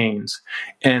these chains,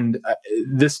 and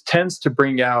this tends to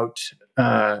bring out.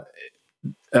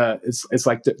 It's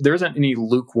like there isn't any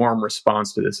lukewarm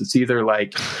response to this. It's either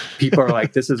like people are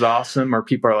like, this is awesome, or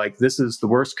people are like, this is the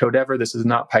worst code ever. This is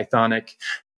not Pythonic.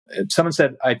 Someone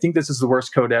said, I think this is the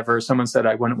worst code ever. Someone said,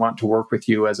 I wouldn't want to work with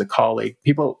you as a colleague.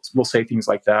 People will say things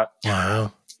like that.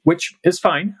 Wow. Which is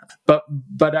fine. But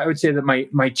I would say that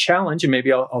my challenge, and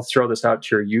maybe I'll throw this out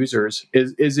to your users,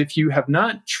 is if you have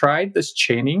not tried this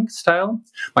chaining style,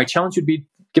 my challenge would be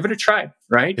give it a try,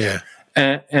 right? Yeah.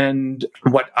 And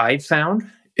what I found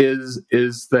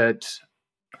is that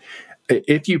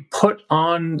if you put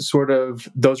on sort of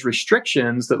those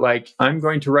restrictions that like, I'm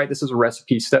going to write this as a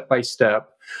recipe step by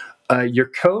step, your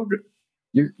code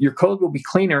will be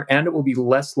cleaner and it will be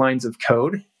less lines of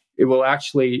code. It will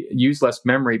actually use less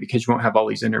memory because you won't have all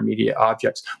these intermediate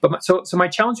objects. But so my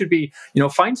challenge would be,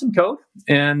 find some code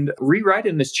and rewrite it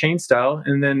in this chain style.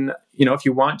 And then, if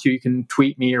you want to, you can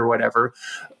tweet me or whatever.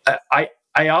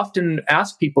 I often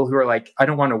ask people who are like, I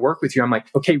don't want to work with you. I'm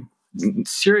like, okay,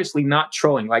 seriously, not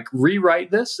trolling. Like, rewrite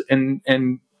this and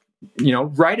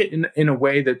write it in a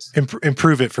way that's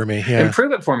improve it for me. Yeah,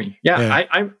 improve it for me. Yeah.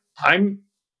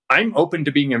 I'm open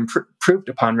to being improved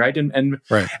upon, right? And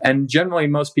right. And generally,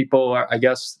 most people are, I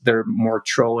guess, they're more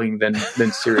trolling than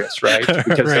serious, right? Because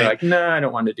right. They're like, no, I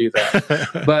don't want to do that.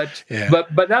 But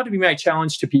but that would be my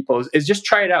challenge to people is just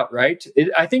try it out, right?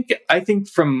 I think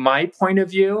from my point of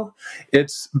view,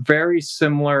 it's very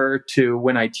similar to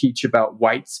when I teach about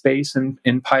white space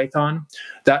in Python.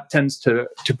 That tends to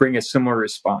bring a similar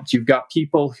response. You've got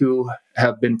people who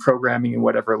have been programming in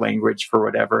whatever language for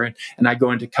whatever. And I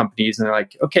go into companies and they're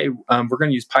like, okay, we're going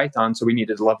to use Python, so we need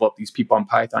to level up these people on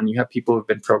Python. You have people who've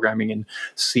been programming in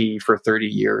C for 30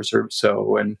 years or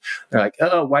so. And they're like,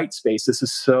 oh, white space, this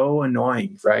is so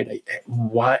annoying, right?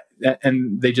 What?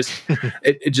 And they just,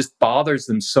 it just bothers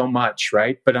them so much,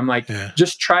 right? But I'm like,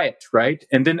 just try it, right?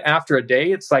 And then after a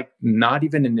day, it's like not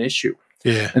even an issue.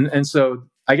 Yeah. And so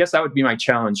I guess that would be my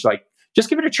challenge. Like, just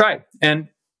give it a try. And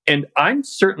I'm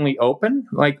certainly open.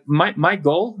 Like my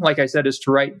goal, like I said, is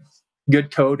to write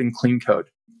good code and clean code.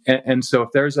 And so if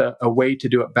there's a way to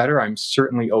do it better, I'm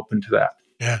certainly open to that.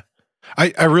 Yeah.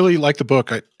 I really like the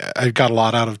book. I got a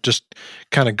lot out of just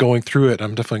kind of going through it.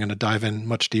 I'm definitely going to dive in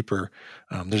much deeper.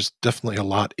 There's definitely a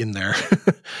lot in there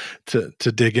to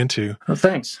dig into. Well,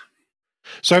 thanks.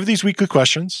 So I have these weekly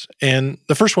questions. And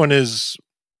the first one is,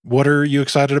 what are you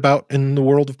excited about in the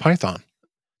world of Python?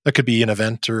 That could be an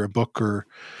event or a book or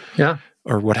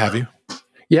what have you.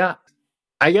 Yeah.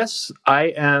 I guess I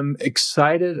am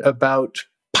excited about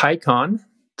PyCon,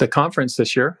 the conference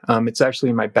this year. It's actually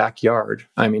in my backyard.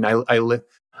 I mean, I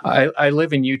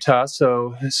live in Utah,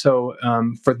 so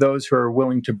for those who are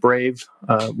willing to brave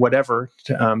whatever,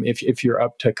 if you're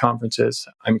up to conferences,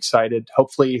 I'm excited.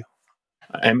 Hopefully,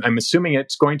 I'm assuming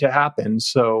it's going to happen.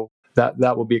 So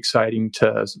that will be exciting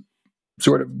to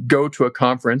sort of go to a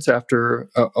conference after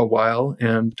a while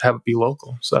and have it be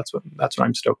local. So that's what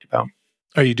I'm stoked about.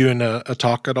 Are you doing a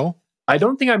talk at all? I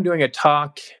don't think I'm doing a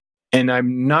talk, and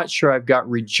I'm not sure I've got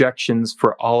rejections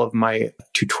for all of my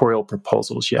tutorial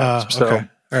proposals yet. So, okay.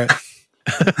 All right.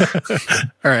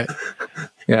 All right.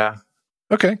 Yeah.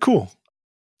 Okay, cool.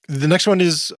 The next one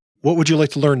is, what would you like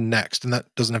to learn next? And that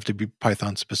doesn't have to be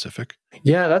Python specific.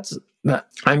 Yeah,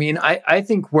 I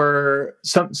think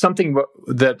something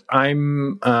that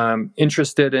I'm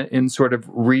interested in sort of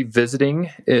revisiting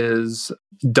is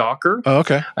Docker. Oh,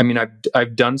 okay. I mean,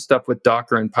 I've done stuff with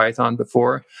Docker and Python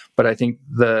before, but I think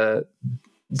the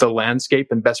landscape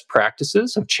and best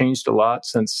practices have changed a lot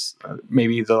since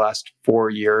maybe the last 4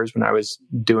 years when I was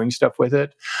doing stuff with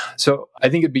it. So I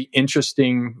think it'd be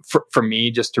interesting for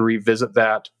me just to revisit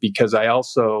that, because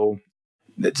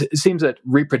it seems that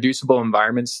reproducible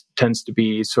environments tends to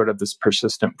be sort of this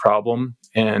persistent problem.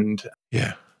 And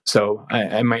so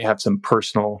I might have some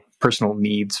personal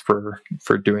needs for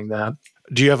doing that.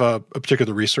 Do you have a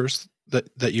particular resource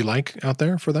that you like out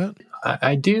there for that?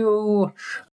 I do.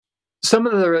 Some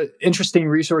of the interesting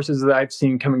resources that I've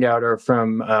seen coming out are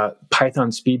from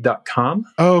pythonspeed.com.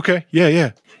 Oh, okay.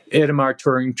 Yeah. Itamar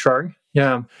Turing-Charg.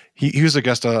 Yeah. He was a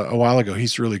guest a while ago.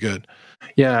 He's really good.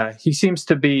 Yeah. He seems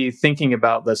to be thinking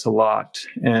about this a lot.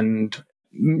 And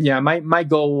my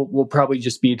goal will probably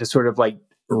just be to sort of like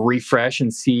refresh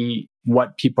and see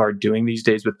what people are doing these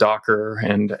days with Docker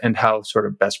and how sort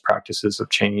of best practices have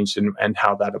changed and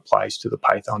how that applies to the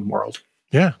Python world.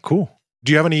 Yeah, cool.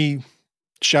 Do you have any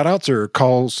shout outs or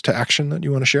calls to action that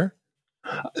you want to share?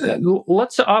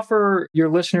 Let's offer your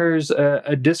listeners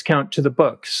a discount to the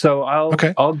book. So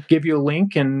I'll give you a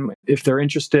link, and if they're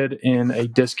interested in a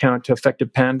discount to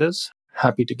Effective Pandas,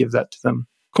 happy to give that to them.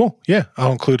 Cool. Yeah,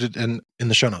 I'll include it in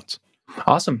the show notes.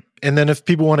 Awesome. And then if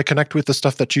people want to connect with the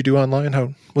stuff that you do online,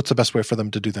 what's the best way for them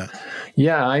to do that?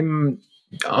 Yeah, I'm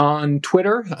on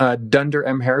Twitter, Dunder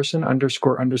M Harrison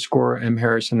 __M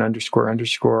Harrison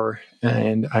 __,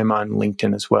 and I'm on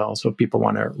LinkedIn as well. So if people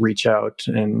want to reach out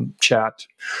and chat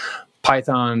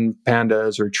Python,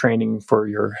 Pandas, or training for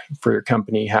your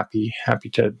company, happy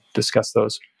to discuss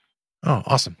those. Oh,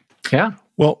 awesome. Yeah.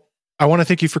 Well, I want to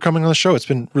thank you for coming on the show. It's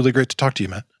been really great to talk to you,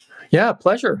 Matt. Yeah,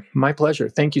 pleasure. My pleasure.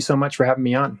 Thank you so much for having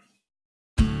me on.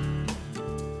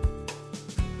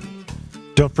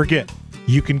 Don't forget,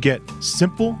 you can get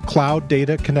simple cloud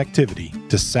data connectivity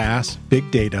to SaaS, big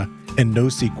data, and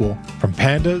NoSQL from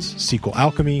Pandas, SQL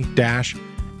Alchemy, Dash,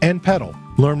 and Petal.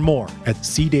 Learn more at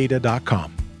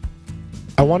cdata.com.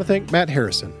 I want to thank Matt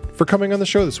Harrison for coming on the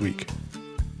show this week.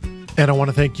 And I want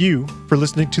to thank you for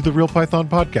listening to the Real Python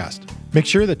podcast. Make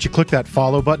sure that you click that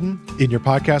follow button in your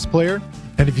podcast player.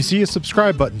 And if you see a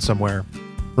subscribe button somewhere,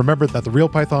 remember that the Real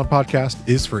Python podcast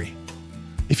is free.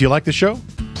 If you like the show,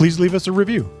 please leave us a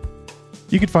review.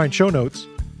 You can find show notes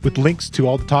with links to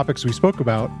all the topics we spoke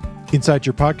about inside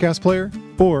your podcast player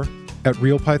or at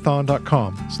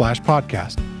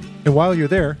realpython.com/podcast. And while you're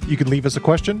there, you can leave us a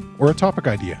question or a topic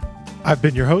idea. I've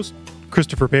been your host,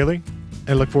 Christopher Bailey,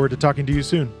 and look forward to talking to you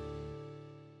soon.